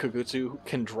any Kugutsu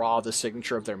can draw the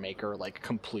signature of their maker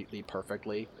completely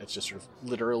perfectly. It's just sort of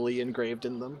literally engraved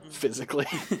in them physically.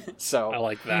 So I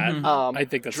like that. I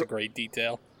think that's a great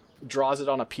detail. Draws it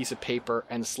on a piece of paper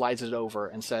and slides it over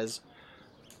and says,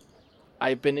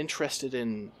 I've been interested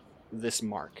in this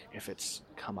mark if it's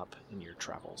come up in your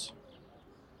travels.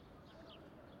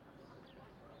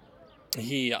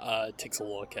 He takes a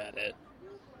look at it,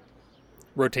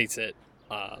 rotates it,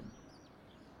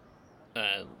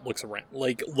 looks around,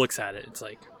 looks at it. It's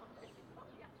like,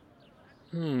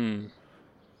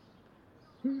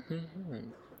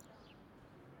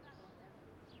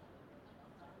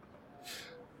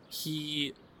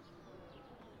 He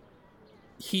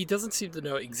doesn't seem to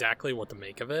know exactly what to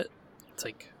make of it. It's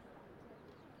like,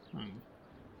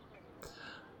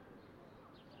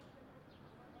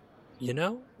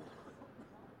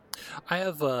 I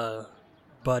have a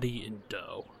buddy in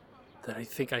Doe that I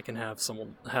think I can have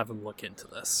him look into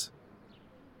this.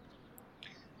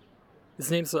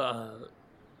 His name's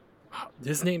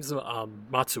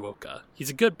Matsuoka. He's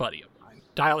a good buddy of mine.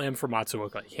 Dial M for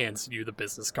Matsuoka. He hands you the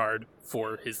business card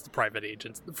for his private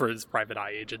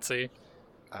eye agency.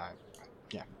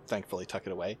 Yeah, thankfully tuck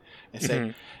it away and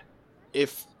say,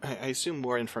 if I assume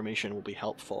more information will be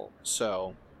helpful.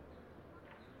 So,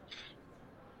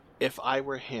 if I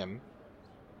were him,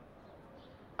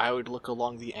 I would look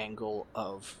along the angle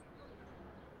of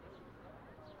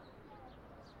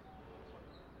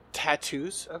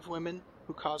tattoos of women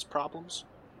who cause problems.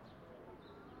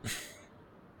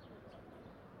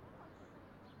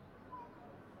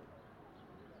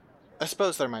 I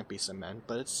suppose there might be some men,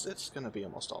 but it's going to be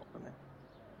almost all women.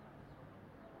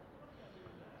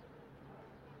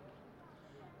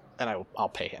 And I'll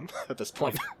pay him at this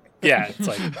point. Yeah, it's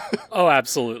like, oh,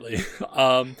 absolutely.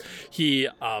 He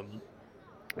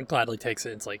gladly takes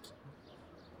it. It's like,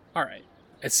 all right,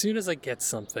 as soon as I get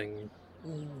something,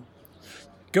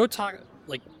 go talk.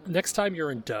 Like, next time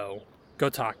you're in Doe, go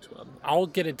talk to him. I'll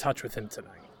get in touch with him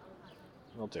tonight.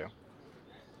 will do.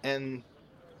 And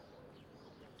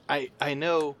I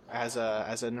know as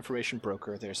an information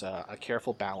broker, there's a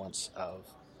careful balance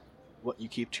of what you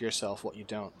keep to yourself, what you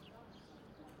don't.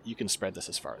 You can spread this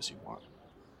as far as you want.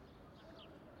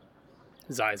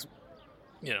 His eyes,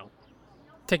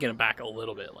 taken aback a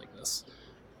little bit like this.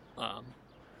 All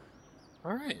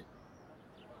right.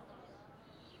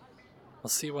 I'll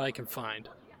see what I can find.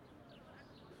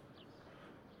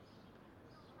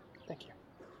 Thank you.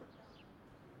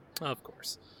 Of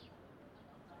course.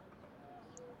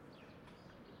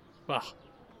 Well,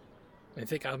 I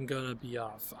think I'm gonna be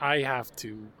off. I have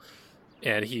to...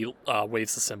 And he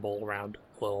waves the symbol around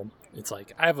a little. It's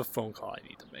like, I have a phone call I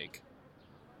need to make.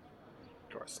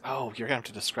 Of course. Oh, you're gonna have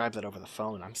to describe that over the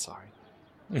phone. I'm sorry.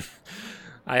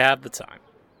 I have the time.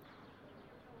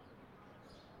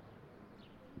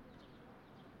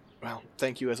 Well,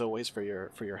 thank you as always for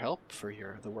your help, for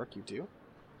the work you do,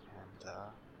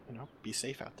 and be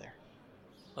safe out there.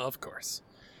 Of course.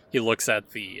 He looks at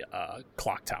the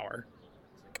clock tower.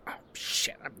 Oh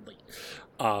shit, I'm late.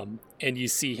 And you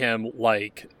see him,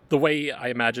 like, the way I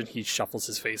imagine he shuffles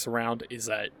his face around is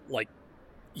that, like,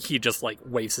 he just, like,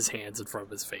 waves his hands in front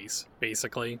of his face,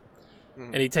 basically.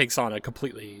 Mm-hmm. And he takes on a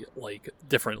completely, like,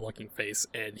 different looking face,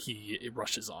 and he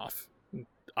rushes off,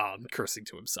 cursing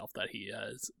to himself that he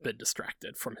has been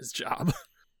distracted from his job.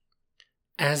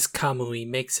 As Kamui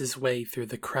makes his way through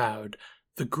the crowd,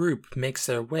 the group makes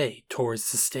their way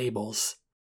towards the stables.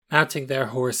 Mounting their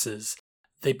horses,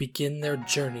 they begin their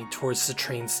journey towards the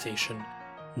train station,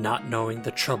 not knowing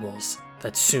the troubles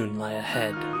that soon lie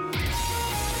ahead.